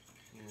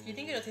 Do you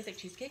think it'll taste like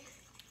cheesecake?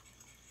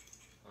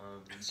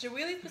 Should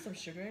we at least put some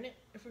sugar in it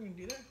if we're gonna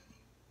do that?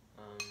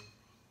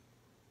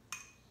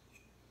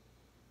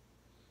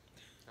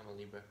 I'm a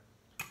Libra.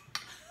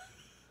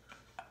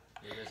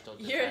 Libras don't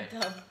You're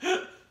decide. dumb.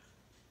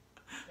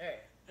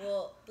 Alright.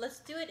 Well, let's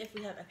do it if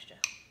we have extra.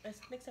 Let's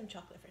make some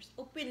chocolate first.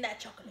 Open that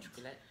chocolate.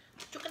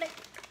 Chocolate.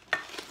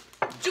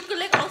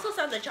 Chocolate also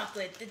sounds like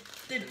chocolate.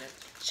 Did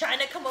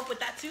China come up with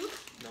that too?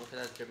 No, because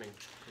that's German.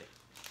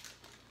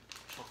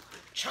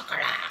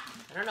 Chocolate.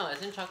 I don't know.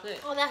 Isn't chocolate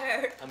Oh, that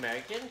hurt.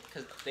 American?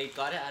 Because they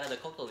got it out of the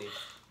cocoa leaf.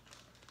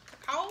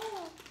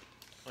 Ow.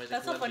 Or is it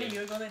That's so funny. Colombian? You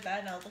were going like that,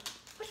 and I was like,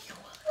 what do you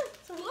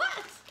want?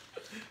 What?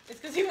 It's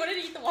because he wanted to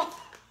eat the waffle.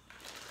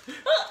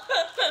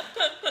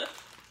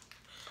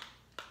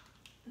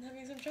 I'm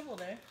having some trouble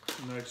there.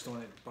 No, I just don't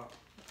want it to pop.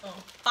 Oh.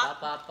 Pop,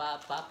 pop,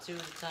 pop, pop to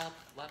the top.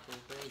 Wipe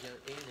away your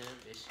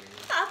inhibition.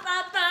 Pop,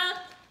 pop, pop.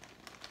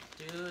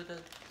 Do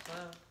the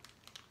club.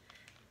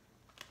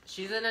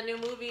 She's in a new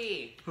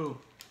movie. Who?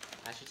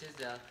 Ashley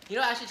Tisdale. You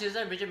know Ashley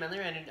Tisdale and Bridget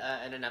Mendler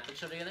and a Netflix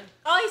show together?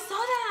 Oh, I saw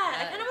that.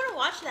 Yeah. I kind of want to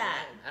watch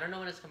that. I don't know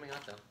when it's coming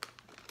out though.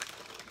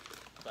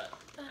 But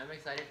I'm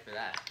excited for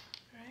that.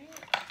 Right?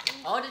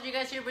 Oh, did you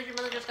guys hear Bridget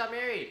Mendler just got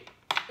married?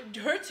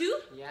 Her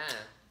too? Yeah.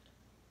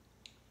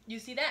 You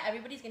see that?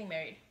 Everybody's getting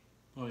married.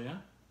 Oh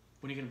yeah?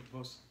 When are you gonna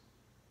propose?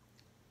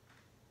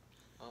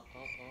 Oh.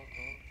 What's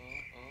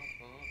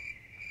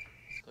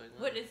going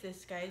on? What is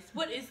this, guys?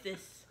 What is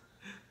this?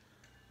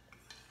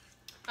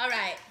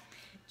 Alright.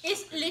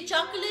 It's le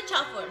chocolate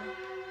chaffle.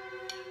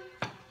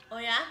 Oh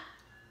yeah?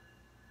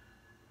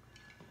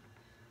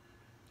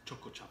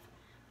 Choco chaffle.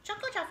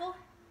 Chocolate chaffle.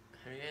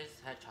 Have you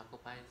guys had choco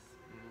pies?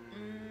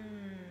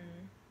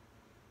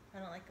 I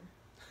don't like them.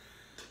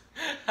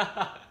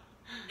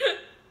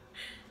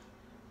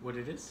 What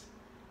it is?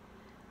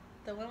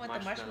 The one with the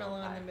Marshmallow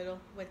marshmallow in pie. the middle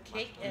with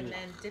cake Marshmallow. and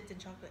then dipped in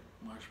chocolate.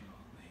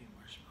 Marshmallow. I hate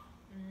marshmallow.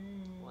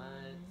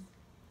 What?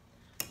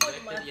 What I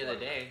liked it the other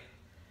day.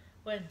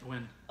 When?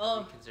 When? Oh,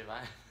 You can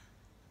survive.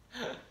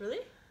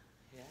 really?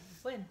 Yeah.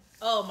 When?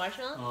 Oh,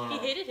 marshmallow? Oh. He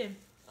hated him.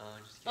 Oh,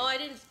 I'm just kidding. Oh, I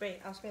didn't spray.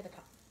 I'll spray the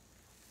top.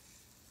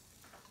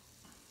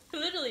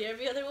 Literally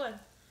every other one.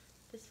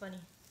 This funny.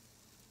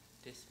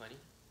 This funny?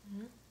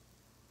 Mm-hmm.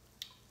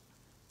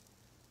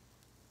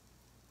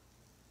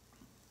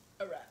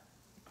 Alright.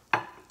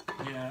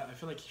 Yeah, I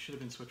feel like he should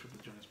have been switched with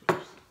the Jonas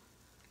Brothers.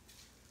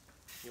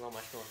 You want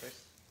marshmallow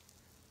first?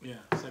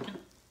 Yeah, second?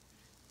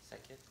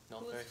 Second? No,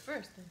 Who was first.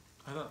 first then?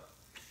 I thought.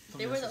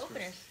 They were the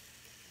openers.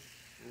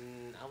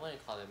 I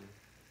wouldn't call them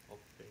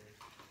openers.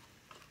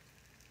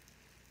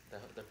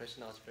 The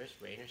person that was first,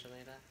 Rain or something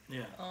like that?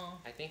 Yeah. Oh.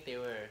 I think they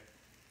were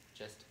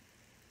just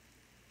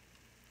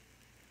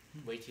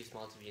way too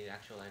small to be in the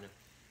actual lineup.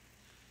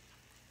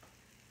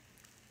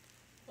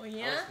 Oh Oh,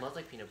 yeah? it smells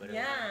like peanut butter.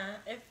 Yeah.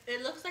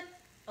 It looks like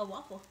a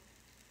waffle.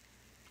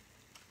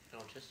 Oh,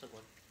 just like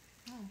one.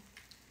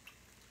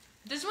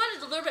 This one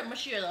is a little bit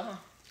mushier though, huh?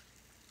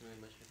 Really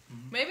mushy.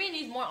 Maybe it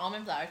needs more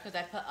almond flour because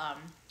I put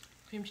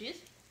cream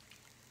cheese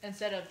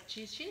instead of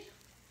cheese.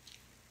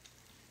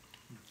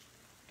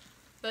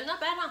 But it's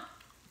not bad, huh?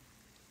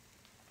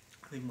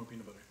 I think more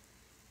peanut butter.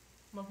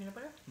 More peanut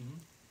butter?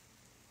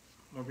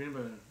 More peanut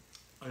butter.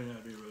 I think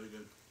that'd be really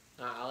good.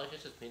 I like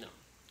it just peanut.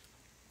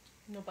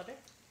 No butter?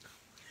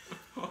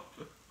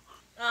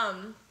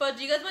 But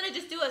do you guys want to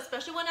just do a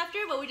special one after,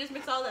 but we just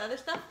mix all the other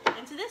stuff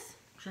into this?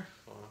 Sure.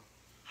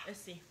 Let's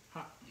see.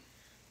 Hot.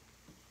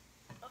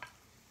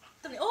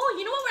 Oh,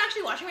 you know what we're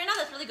actually watching right now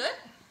that's really good?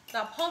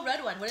 That Paul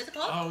Rudd one. What is it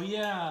called? Oh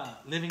yeah,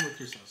 living with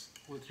yourself.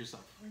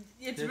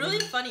 It's Living- really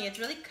funny. It's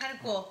really kind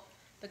of cool.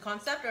 The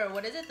concept, or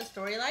what is it? The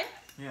storyline?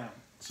 Yeah.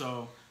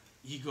 So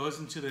he goes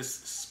into this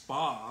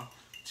spa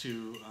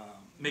to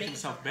make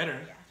himself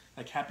better, Yeah.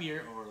 like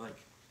happier, or like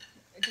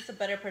Just a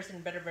better person,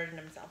 better version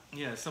of himself.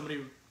 yeah.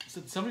 Somebody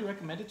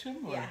recommended to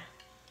him. Or, Yeah.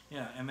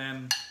 Yeah, and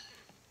then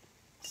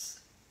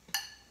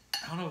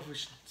I don't know if we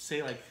should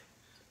say like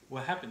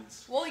what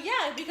happens. Well,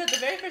 yeah, because the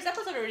very first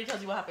episode already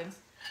tells you what happens.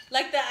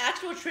 Like the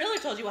actual trailer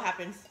tells you what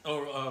happens. Oh,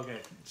 okay.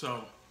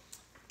 So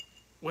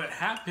what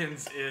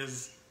happens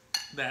is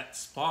that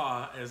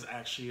spa is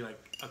actually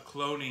like a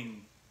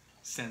cloning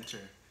center,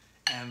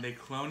 and they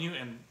clone you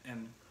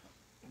and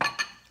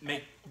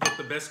get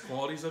the best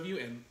qualities of you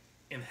and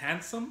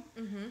enhance them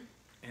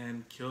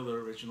and kill the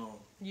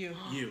original You.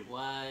 you.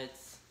 What?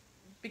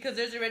 Because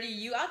there's already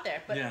you out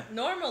there. But Yeah.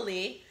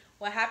 normally,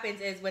 what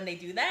happens is when they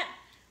do that,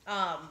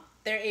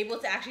 they're able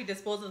to actually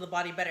dispose of the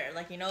body better.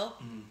 Like,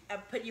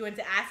 put you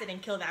into acid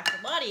and kill the actual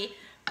body.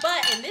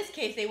 But in this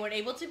case, they weren't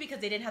able to because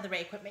they didn't have the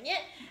right equipment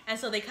yet. And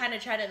so they kind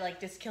of try to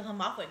like just kill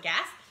him off with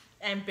gas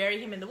and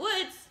bury him in the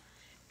woods.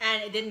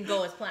 And it didn't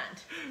go as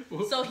planned.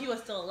 So he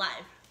was still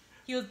alive.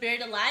 He was buried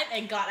alive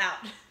and got out.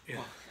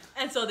 Yeah.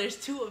 And so there's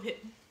two of him.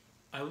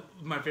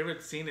 My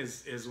favorite scene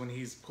is when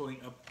he's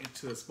pulling up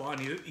into the spa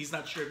and he's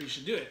not sure if he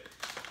should do it.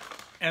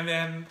 And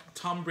then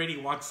Tom Brady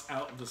walks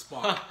out of the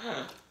spa.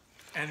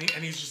 and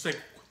he's just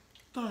like,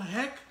 what the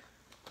heck?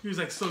 He was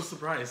like so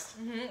surprised.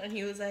 And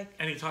he was like,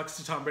 And he talks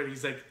to Tom Brady.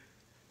 He's like,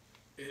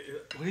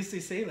 what does they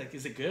say? Like,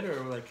 is it good or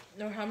like?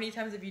 no, how many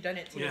times have you done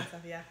it too? Yeah. And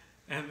stuff, yeah.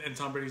 And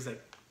Tom Brady's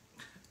like,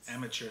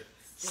 amateur.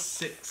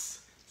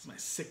 6. It's my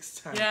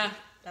 6th time. Yeah.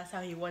 That's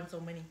how he won so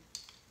many.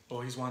 Oh,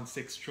 he's won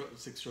 6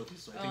 trophies.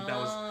 So I think that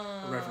was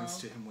a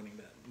reference to him winning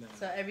that.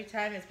 So every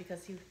time it's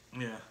because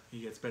Yeah, he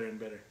gets better and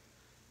better.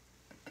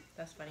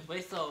 that's funny.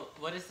 Wait, so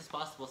what is the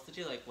spa supposed to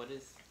do? Like, why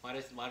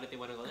do they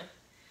want to go there?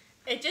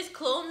 It just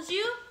clones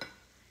you.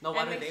 No, why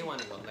That do makes they you-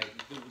 want to go? Like,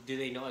 do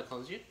they know it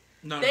clones you?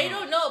 No, They no.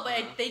 don't know,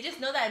 but they just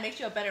know that it makes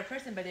you a better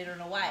person, but they don't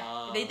know why.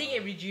 Oh. They think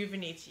it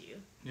rejuvenates you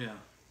Yeah,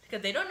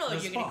 because they don't know The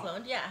if you're getting spa.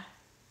 cloned. Yeah.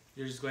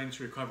 you're just going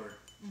to recover.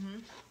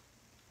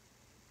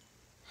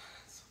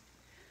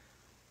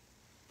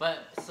 But,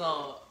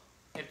 so,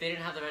 if they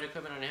didn't have the right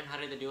equipment on him, how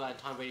did they do it on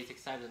Tom Brady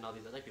 6 times and all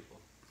these other people?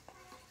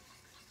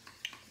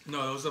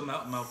 No, it was a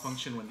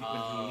malfunction when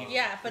he.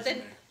 Yeah, but was in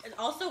then and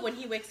also when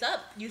he wakes up,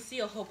 you see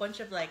a whole bunch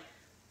of like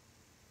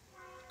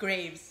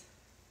graves,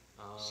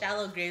 Oh.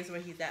 shallow graves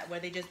where he's at, where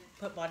they just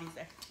put bodies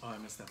there. Oh, I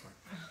missed that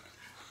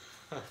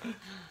part.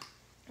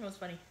 It was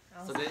funny.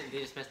 I So was- they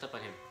just messed up on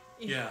him.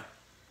 Yeah,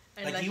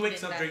 and like he wakes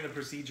didn't up die. during the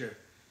procedure,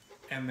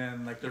 and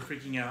then like they're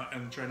freaking out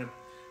and trying to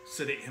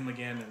sedate him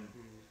again,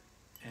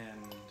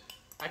 and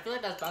I feel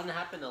like that's bound to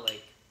happen though,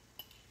 like,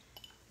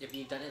 if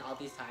you've done it all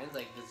these times,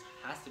 like, this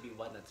has to be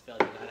one that's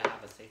failed. You gotta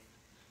have a safe,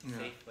 Yeah.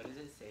 what is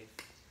it?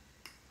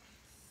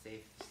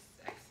 Safe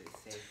exit,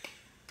 safe.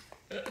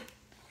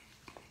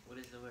 What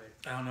is the word?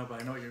 I don't know,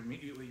 but I know what you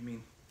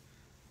mean.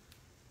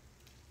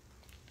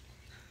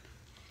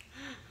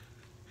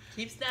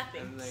 Keep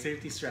snapping. I'm like,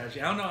 Safety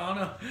strategy. I don't know.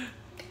 I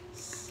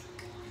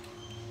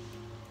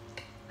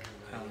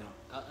don't know.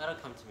 That'll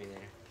come to me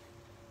later,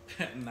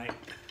 At night,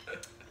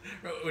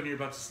 when you're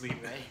about to sleep.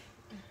 right?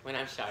 When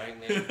I'm showering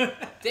later.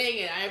 Dang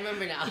it, I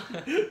remember now.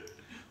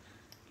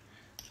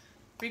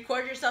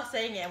 Record yourself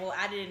saying it, and we'll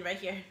add it in right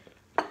here.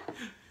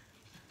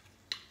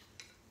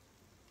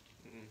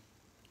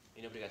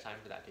 You nobody got time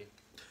for that, dude.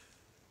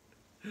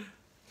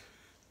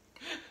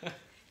 This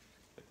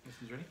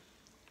one's ready?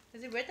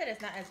 Is it weird that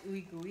it's not as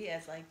ooey gooey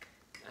as like?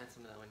 Add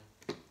some of that one.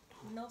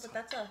 No, but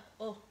that's a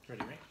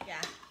Ready, right?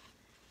 yeah.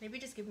 Maybe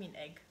just give me an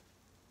egg.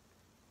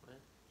 What?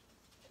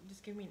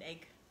 Just give me an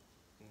egg.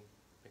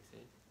 Mix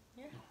it.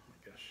 Yeah. Oh my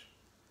gosh.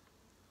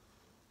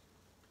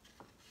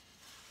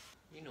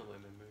 You know my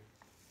memory.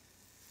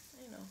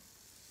 I know.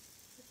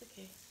 It's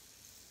okay.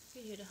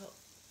 We're here to help.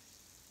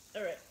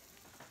 Alright.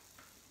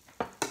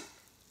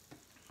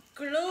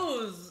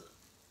 Close,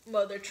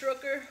 mother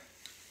trucker.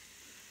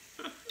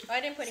 I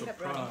didn't put any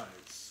pepperoni.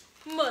 Surprise.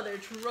 Mother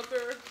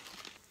trucker.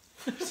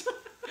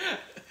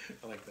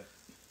 I like that.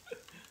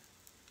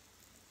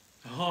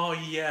 Oh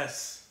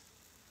yes.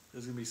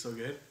 This is gonna be so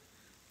good.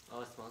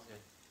 Oh, it smells good.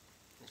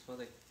 It smells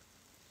like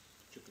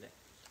chocolate.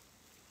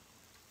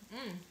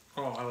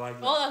 Oh, I like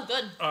that. Oh, that's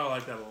good. I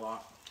like that a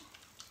lot.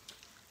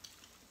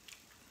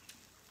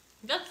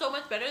 That's so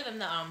much better than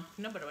the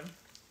peanut butter one.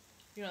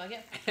 You don't like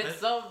it? It's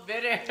so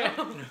bitter.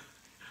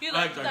 You I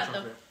like like dark that though.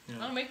 chocolate. Yeah.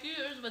 I'll make you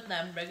yours with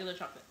regular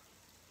chocolate.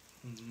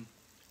 Mm-hmm.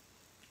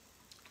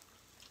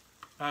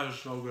 That is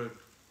so good.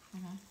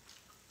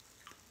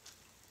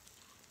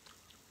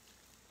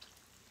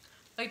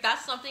 Like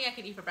that's something I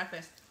could eat for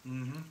breakfast.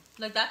 Mm-hmm.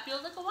 Like that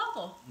feels like a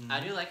waffle. I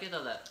do like it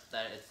though that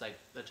it's like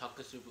the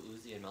chocolate super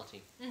oozy and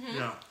melty.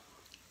 Yeah.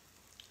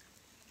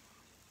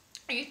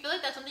 And you feel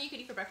like that's something you could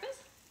eat for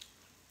breakfast?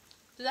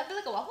 Does that feel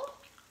like a waffle?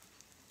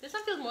 This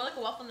one feels more like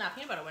a waffle than that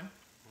peanut butter one.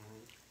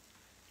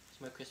 It's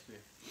more crispier.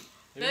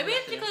 Maybe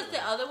it's because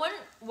the other one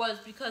was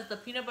because the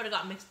peanut butter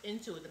got mixed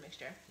into the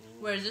mixture,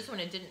 whereas this one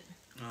it didn't.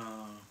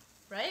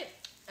 Right?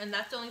 And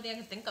that's the only thing I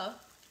can think of.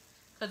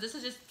 Because this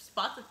is just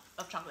spots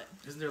of chocolate.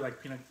 Isn't there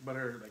like peanut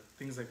butter, like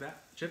things like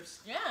that? Chips?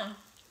 Yeah.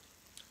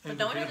 But And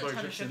that one peanut has a butter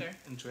ton of chips sugar.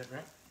 into it,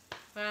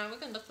 right? We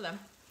can look for them.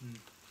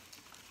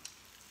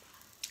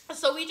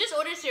 So we just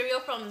ordered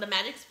cereal from the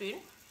Magic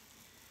Spoon.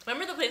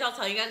 Remember the place I was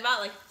telling you guys about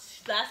like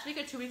last week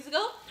or 2 weeks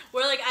ago?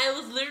 Where like I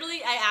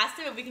asked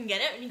him if we can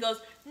get it and he goes,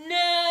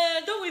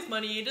 nah, don't waste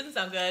money, it doesn't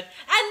sound good.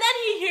 And then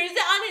he hears it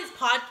on his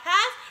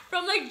podcast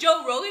from like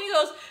Joe Rogan. He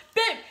goes,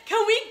 babe,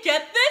 can we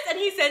get this? And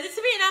he sends it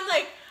to me and I'm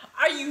like,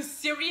 are you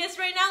serious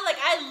right now? Like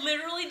I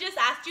literally just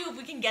asked you if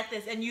we can get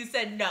this and you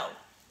said no,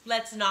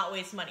 let's not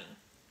waste money.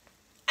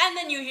 And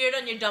then you hear it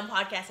on your dumb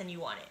podcast and you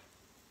want it.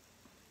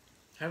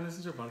 I haven't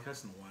listened to a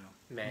podcast in a while.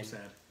 Man. I'm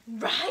sad.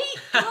 Right?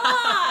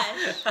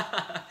 Gosh!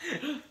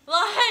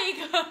 Like,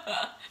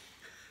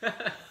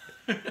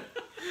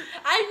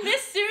 I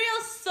miss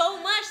cereal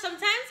so much.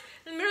 Sometimes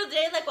in the middle of the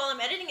day, like while I'm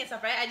editing and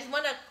stuff, right? I just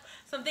want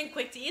something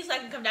quick to eat so I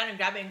can come down and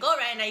grab it and go,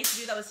 right? And I used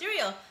to do that with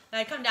cereal. And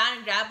I come down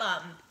and grab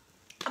a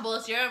bowl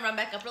of cereal and run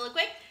back up really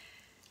quick.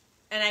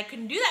 And I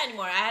couldn't do that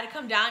anymore. I had to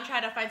come down,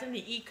 try to find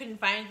something to eat, couldn't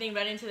find anything,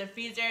 run into the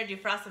freezer,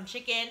 defrost some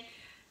chicken,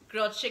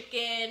 grilled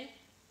chicken,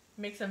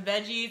 make some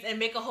veggies, and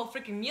make a whole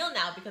freaking meal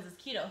now because it's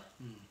keto.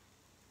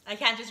 I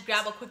can't just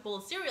grab a quick bowl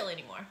of cereal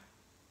anymore.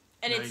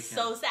 And No, it's you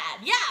so can't. sad.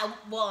 Yeah,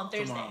 well, on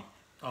Thursday. Tomorrow.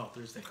 Oh,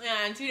 Thursday.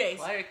 Yeah, in 2 days.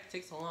 Why did it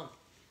take so long?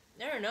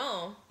 I don't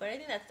know, but I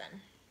think that's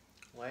done.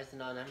 Why is it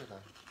not on Amazon?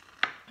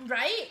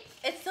 Right?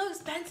 It's so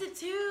expensive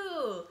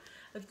too.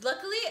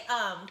 Luckily,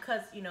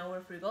 cause you know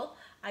we're frugal,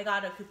 I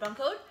got a coupon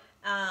code.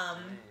 Nice.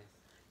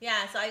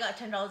 Yeah, so I got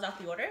 $10 off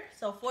the order.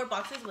 So 4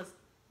 boxes was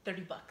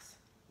 $30.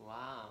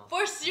 Wow.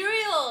 For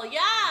cereal, yeah.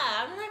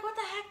 I'm like, what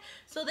the heck?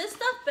 So this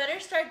stuff better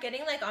start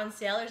getting like on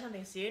sale or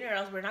something soon, or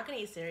else we're not gonna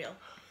eat cereal.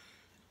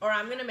 Or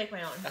I'm gonna make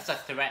my own. That's a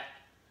threat.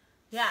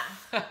 Yeah.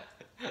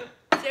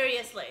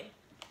 Seriously.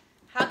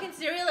 How can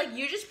cereal, like,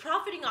 you're just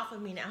profiting off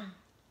of me now.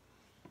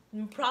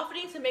 I'm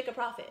profiting to make a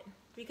profit.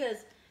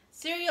 Because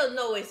cereal,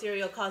 no way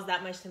cereal costs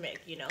that much to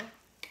make, you know?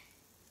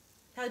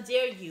 How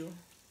dare you?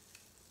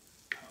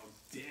 How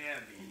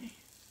dare me.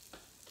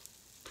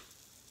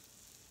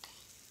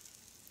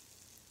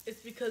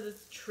 It's because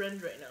it's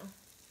trend right now.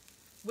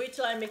 Wait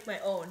till I make my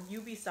own.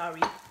 You be sorry.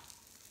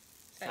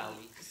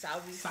 Sorry.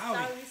 Sorry. Sorry.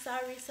 Sorry,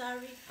 sorry,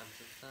 sorry. I'm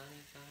so sorry.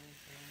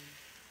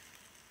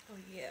 Oh,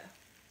 yeah.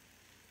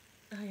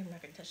 I'm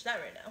not gonna touch that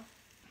right now.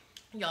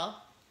 Y'all.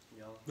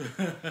 Yo.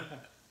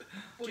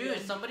 What are you Dude, doing?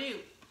 somebody...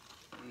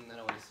 I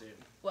don't want to say it.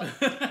 What?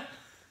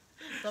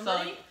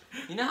 Somebody? So,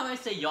 you know how I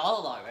say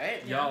y'all a lot,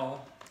 right?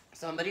 Y'all.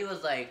 Somebody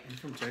was like... You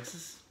from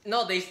Texas?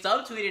 No, they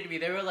subtweeted me.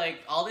 They were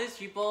like, all these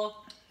people...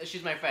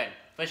 She's my friend.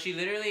 But she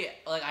literally...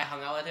 Like, I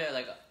hung out with her,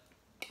 like,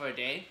 for a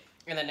day.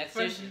 And the next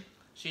day,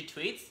 she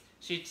tweets.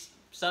 She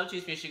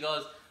subtweets me. She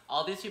goes,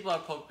 all these people are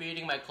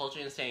appropriating my culture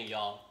and saying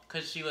y'all.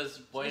 Because she was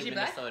born Is in she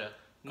black? Minnesota.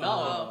 No.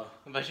 Oh.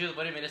 But she was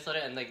born in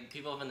Minnesota and, like,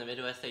 people from the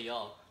Midwest say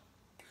y'all.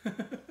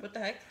 What the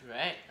heck?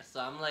 Right? So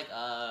I'm like,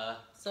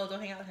 So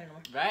don't hang out with her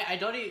anymore. Right? I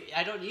don't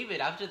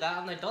even. After that,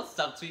 I'm like, don't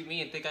subtweet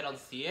me and think I don't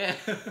see it.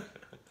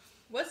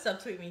 What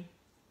subtweet mean?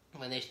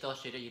 When they still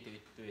shit at you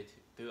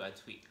through a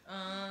tweet.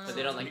 But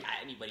they don't like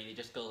at anybody. They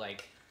just go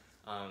like,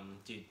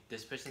 dude,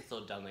 this person's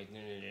so dumb. Like, no.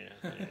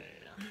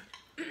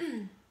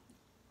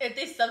 If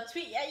they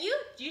subtweet at you,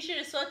 you should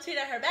have subtweeted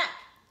at her back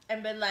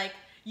and been like,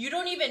 you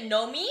don't even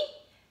know me,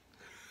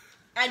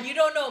 and you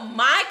don't know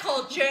my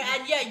culture,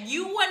 and yet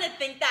you want to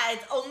think that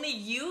it's only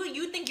you.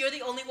 You think you're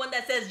the only one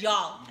that says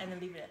y'all, and then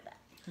leave it at that.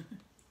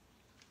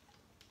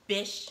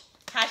 Bish.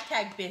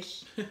 Hashtag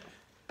bish.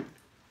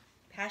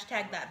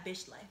 Hashtag that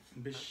bish life.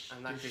 Bish.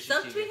 I'm not Chrissy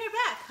Subtweet Teigen. her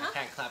back, I huh?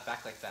 can't clap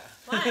back like that.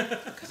 Why?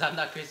 Because I'm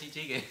not Chrissy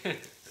Teigen.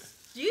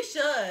 You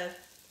should.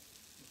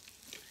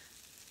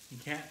 You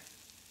can't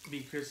be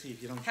Chrissy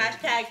if you don't try to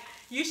be. Hashtag,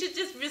 you should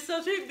just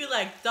subtweet and be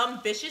like, dumb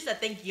bitches that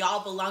think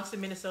y'all belongs to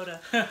Minnesota.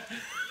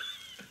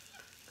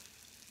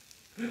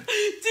 Dude,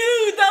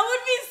 that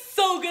would be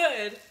so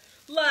good.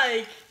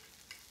 Like,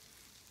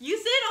 you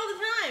say it all the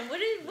time.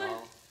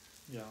 What?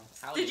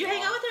 Yeah. Did you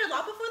hang out with her a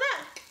lot before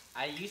that?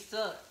 I used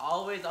to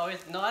always.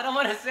 No, I don't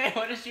want to say it.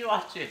 What is she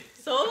watching?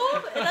 So,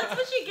 that's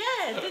what you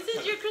get. This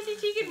is your Chrissy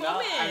Teigen No, I'm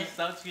moment.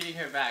 subtweeting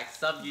her back.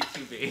 Sub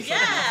YouTubing.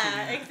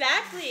 Yeah,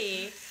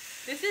 exactly.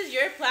 This is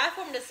your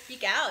platform to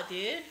speak out,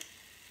 dude.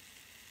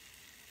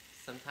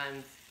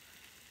 Sometimes,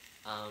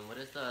 what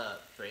is the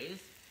phrase?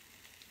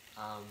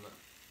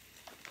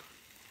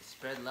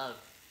 Spread love.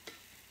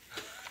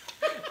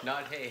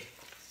 Not hate.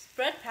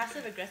 Spread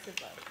passive aggressive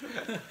love.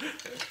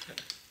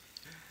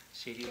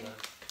 Shady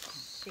love.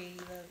 Shady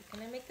love.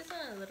 Can I make this one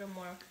a little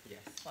more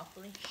Yes.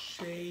 waffly?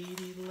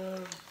 Shady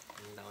love.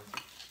 That one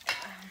too.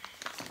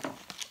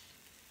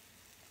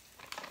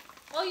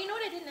 Oh, you know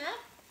what I didn't have?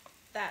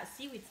 That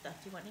seaweed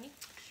stuff. Do you want any?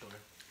 Sure.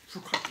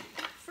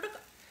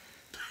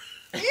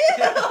 Ew!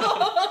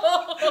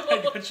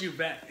 I got you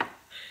back.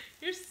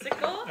 You're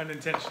sicko.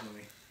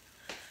 Unintentionally.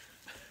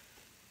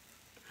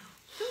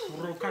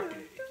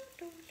 Furokake.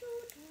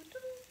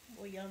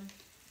 Oh, yum.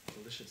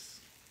 Delicious.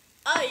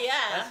 Oh,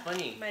 yeah. That's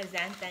funny. My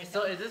Xanthan.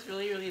 So is this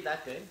really, really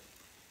that good?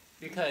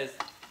 Because,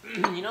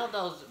 you know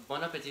those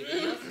Bon Appetit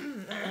videos?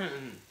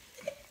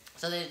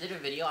 So they did a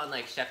video on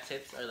like chef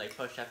tips or like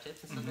pro chef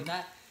tips and stuff like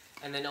that.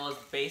 And then it was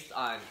based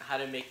on how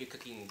to make your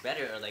cooking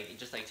better or like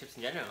just like tips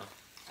in general.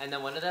 And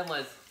then one of them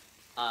was,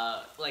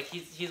 like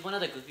he's one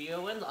of the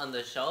goofier ones on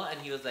the show, and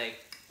he was like,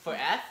 for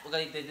F,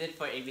 like they did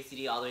for A, B, C,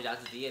 D all the way down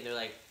to D, and they're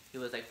like, he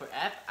was like, for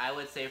F, I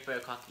would say for a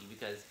cocky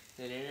because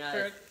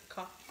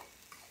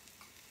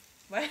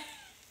What?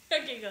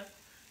 Okay, go.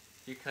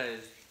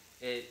 because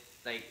it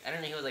like I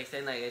don't know, he was like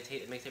saying like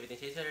it makes everything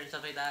taste better and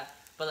stuff like that.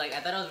 But like I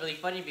thought it was really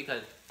funny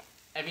because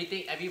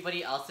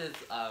everybody else's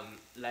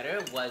letter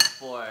was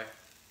for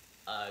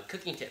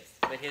cooking tips,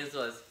 but his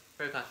was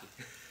for cocky.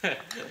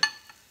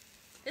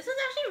 This is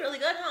actually really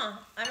good, huh?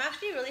 I'm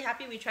actually really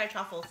happy we tried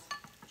Chaffles.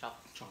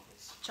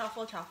 Chaffles.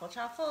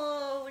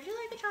 Chaffle. Would you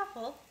like a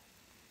chaffle?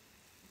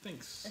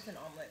 Thanks. It's an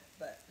omelet,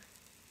 but...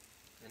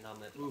 An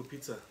omelet. Ooh,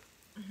 pizza.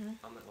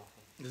 Omelet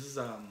waffle. This is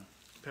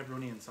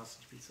pepperoni and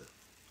sausage pizza.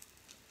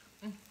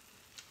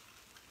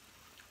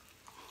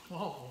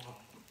 Oh.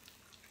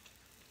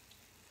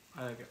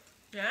 I like it.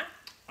 Yeah?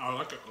 I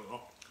like it a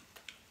lot.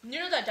 You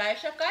know that diet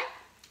chef guy?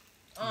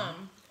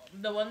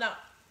 The one that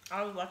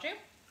I was watching?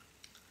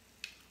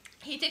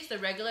 He takes the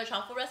regular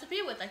chaffle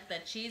recipe with like the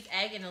cheese,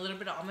 egg, and a little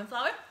bit of almond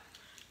flour.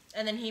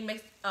 And then he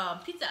makes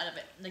pizza out of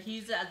it. Like he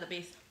uses it as the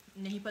base.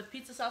 And then he puts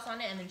pizza sauce on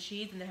it and then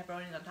cheese and the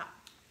pepperoni on top.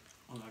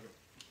 I like it.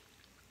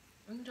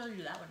 I can totally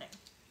do that one day.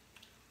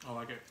 I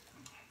like it.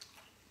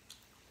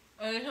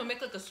 And then he'll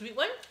make like a sweet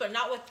one, but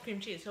not with cream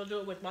cheese. He'll do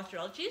it with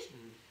mozzarella cheese.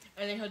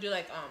 And then he'll do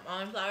like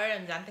almond flour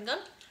and xanthan gum.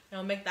 And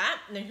he'll make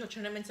that, and then he'll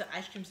turn them into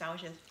ice cream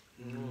sandwiches.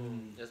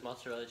 Is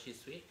mozzarella cheese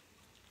sweet?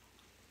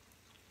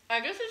 I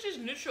guess it's just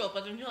neutral,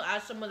 but then he'll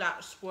add some of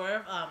that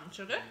swerve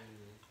sugar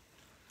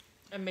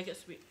and make it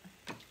sweet.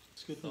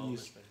 It's a good thing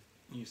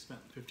you spent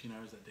 15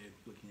 hours that day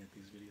looking at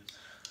these videos.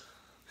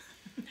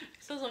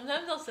 So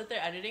sometimes I'll sit there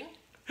editing,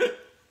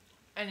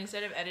 and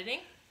instead of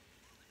editing,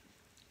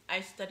 I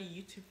study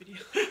YouTube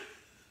videos.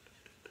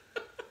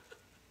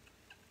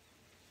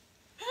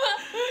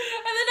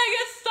 And then I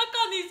get stuck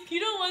on these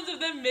keto ones of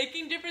them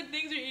making different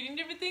things or eating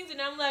different things,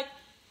 and I'm like,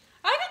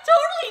 I could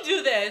totally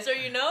do this, or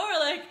or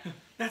like,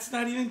 That's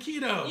not even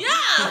keto. yeah.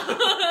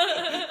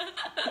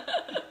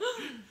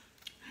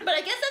 But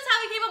I guess that's how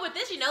we came up with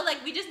this,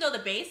 like we just know the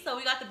base, so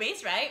we got the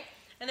base right,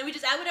 and then we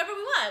just add whatever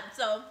we want,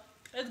 so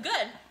it's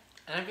good.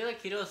 And I feel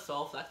like keto is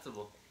so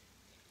flexible.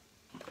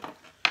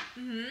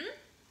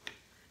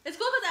 It's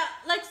cool because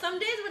like some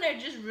days when I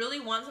just really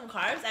want some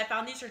carbs, I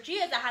found these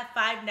tortillas that had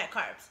 5 net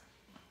carbs.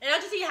 And I'll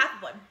just eat half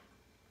of one.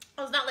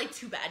 So it's not like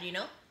too bad, I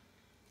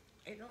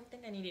don't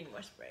think I need any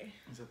more spray.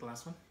 Is that the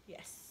last one?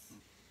 Yes.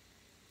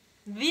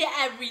 The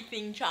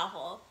everything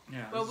chaffle.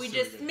 Yeah. Where we this is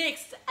just really good.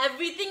 mixed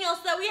everything else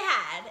that we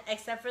had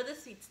except for the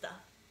sweet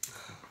stuff.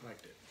 I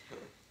liked it.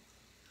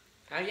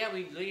 Yeah,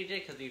 we literally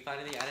did because we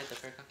finally added the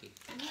furikake.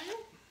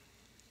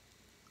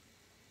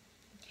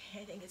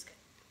 Okay, I think it's good.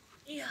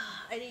 Yeah,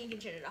 I think you can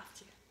turn it off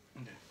too.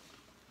 Okay.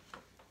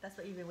 That's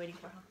what you've been waiting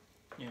for, huh?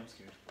 Yeah, I'm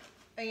scared.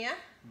 Oh yeah?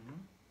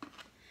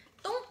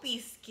 Don't be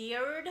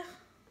scared.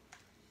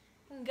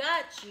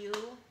 Got you.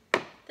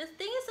 This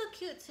thing is so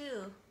cute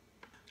too.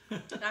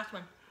 Last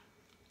one.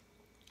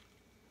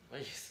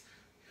 Nice.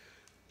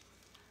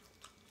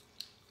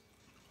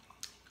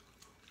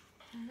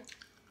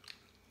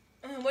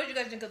 What did you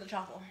guys think of the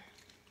chaffle?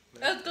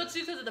 It's good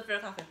too because of the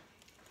furikake.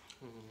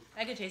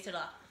 I can taste it a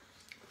lot.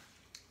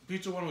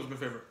 Pizza one was my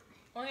favorite.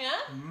 Oh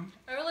yeah?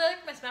 I really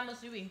like my SPAM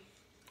MUSUBI.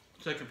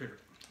 Second favorite.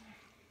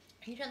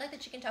 You trying like the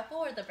chicken taco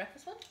or the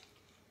breakfast one?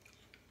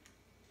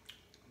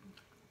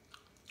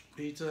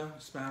 Pizza,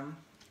 spam,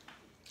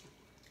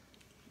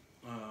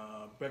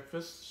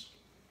 breakfast,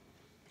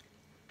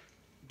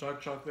 dark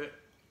chocolate,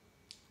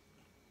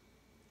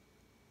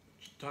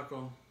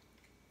 taco,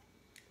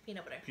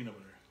 Peanut butter. peanut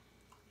butter.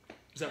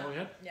 Is that what we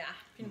had? Yeah,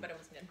 peanut butter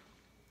was good.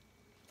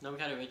 No, we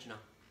had original.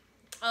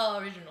 Oh,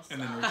 original stuff.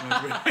 And then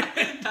original.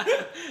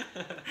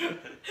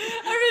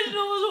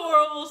 Original was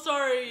horrible,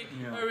 sorry.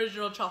 Yeah.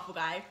 Original chaffle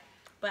guy.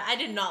 But I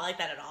did not like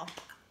that at all.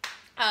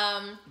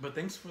 But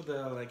thanks for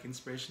the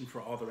inspiration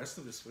for all the rest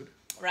of this food.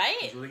 Right?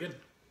 It's really good.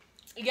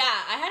 Yeah,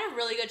 I had a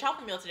really good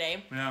chaffle meal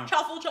today. Yeah.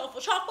 Chaffle.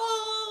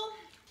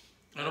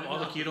 Out of all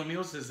the keto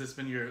meals, has this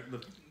been your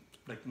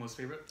like most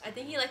favorite? I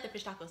think he liked the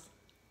fish tacos.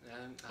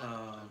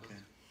 Okay.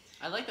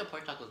 I like the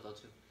pork tacos though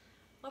too.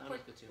 What That pork?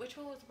 was good too. Which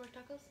one was the pork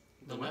tacos?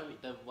 The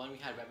one we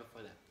had right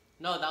before that.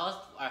 No, that was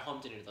our home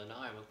dinner though. Not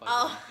our mukbang.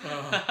 Oh.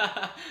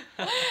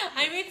 Oh.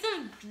 I made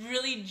some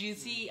really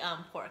juicy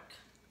pork.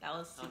 That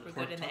was super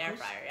pork good in the air tacos?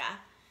 fryer, yeah.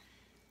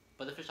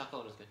 But the fish taco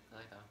one was good. I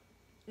like that one.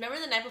 Remember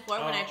the night before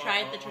when I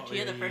tried the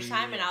tortilla the first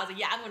time and I was like,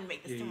 yeah, I'm gonna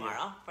make this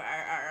tomorrow for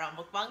our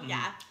mukbang.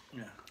 Yeah.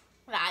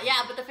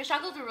 Yeah, but the fish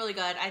tacos were really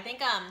good. I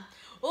think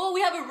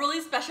we have a really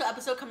special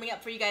episode coming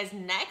up for you guys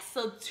next,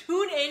 so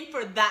tune in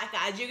for that,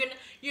 guys.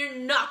 You're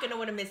not gonna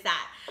want to miss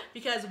that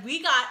because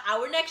we got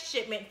our next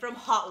shipment from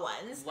Hot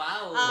Ones.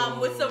 Wow.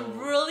 With some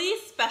really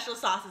special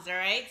sauces, all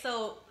right?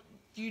 So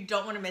you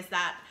don't want to miss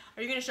that.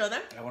 Are you gonna show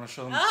them? I want to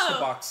show them just the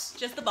box.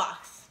 Just the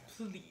box,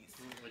 please.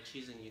 We're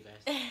cheesing you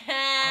guys.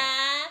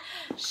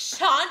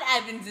 Sean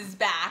Evans is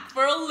back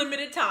for a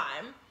limited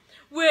time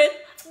with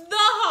the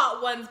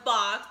Hot Ones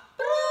box.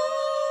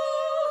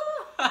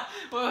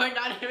 We're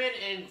not even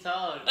in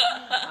tone.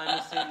 On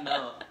the same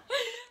note.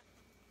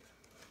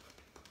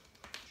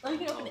 Oh, you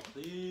can open it.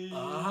 Please.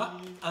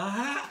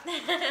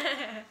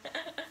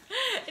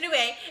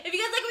 Anyway, if you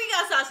guys like what you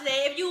guys saw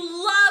today, if you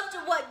loved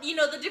what,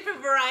 the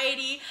different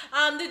variety,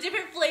 the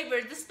different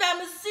flavors, the SPAM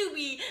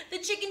MUSUBI, the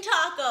chicken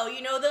taco,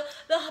 the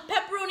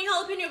pepperoni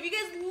jalapeno, if you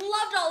guys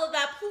loved all of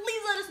that,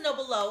 please let us know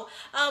below.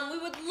 We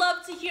would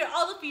love to hear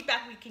all the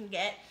feedback we can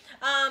get.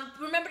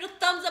 Remember to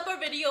thumbs up our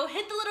video,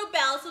 hit the little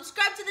bell,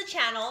 subscribe to the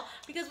channel,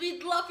 because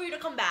we'd love for you to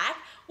come back.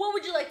 What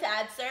would you like to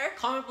add, sir?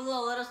 Comment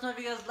below, let us know if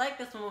you guys like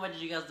this one. What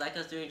did you guys like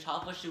us doing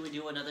chaffle? Should we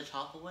do another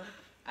chaffle one?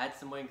 Add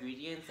some more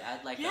ingredients,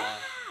 add like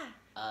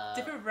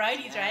different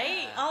varieties, yeah.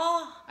 right?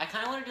 Oh. I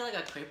kind of want to do like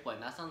a crepe one.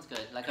 That sounds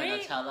good. Like Crepe?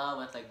 a Nutella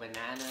with like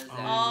bananas.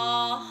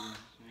 Oh.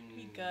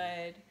 Be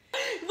good.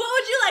 What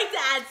would you like to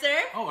add, sir?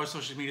 Oh, our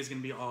social media is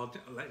gonna be all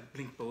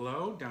linked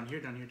below, down here,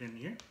 down here, down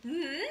here.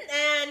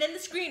 And in the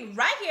screen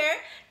right here,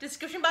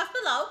 description box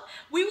below.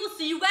 We will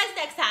see you guys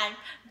next time.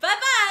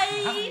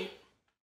 Bye-bye. Bye.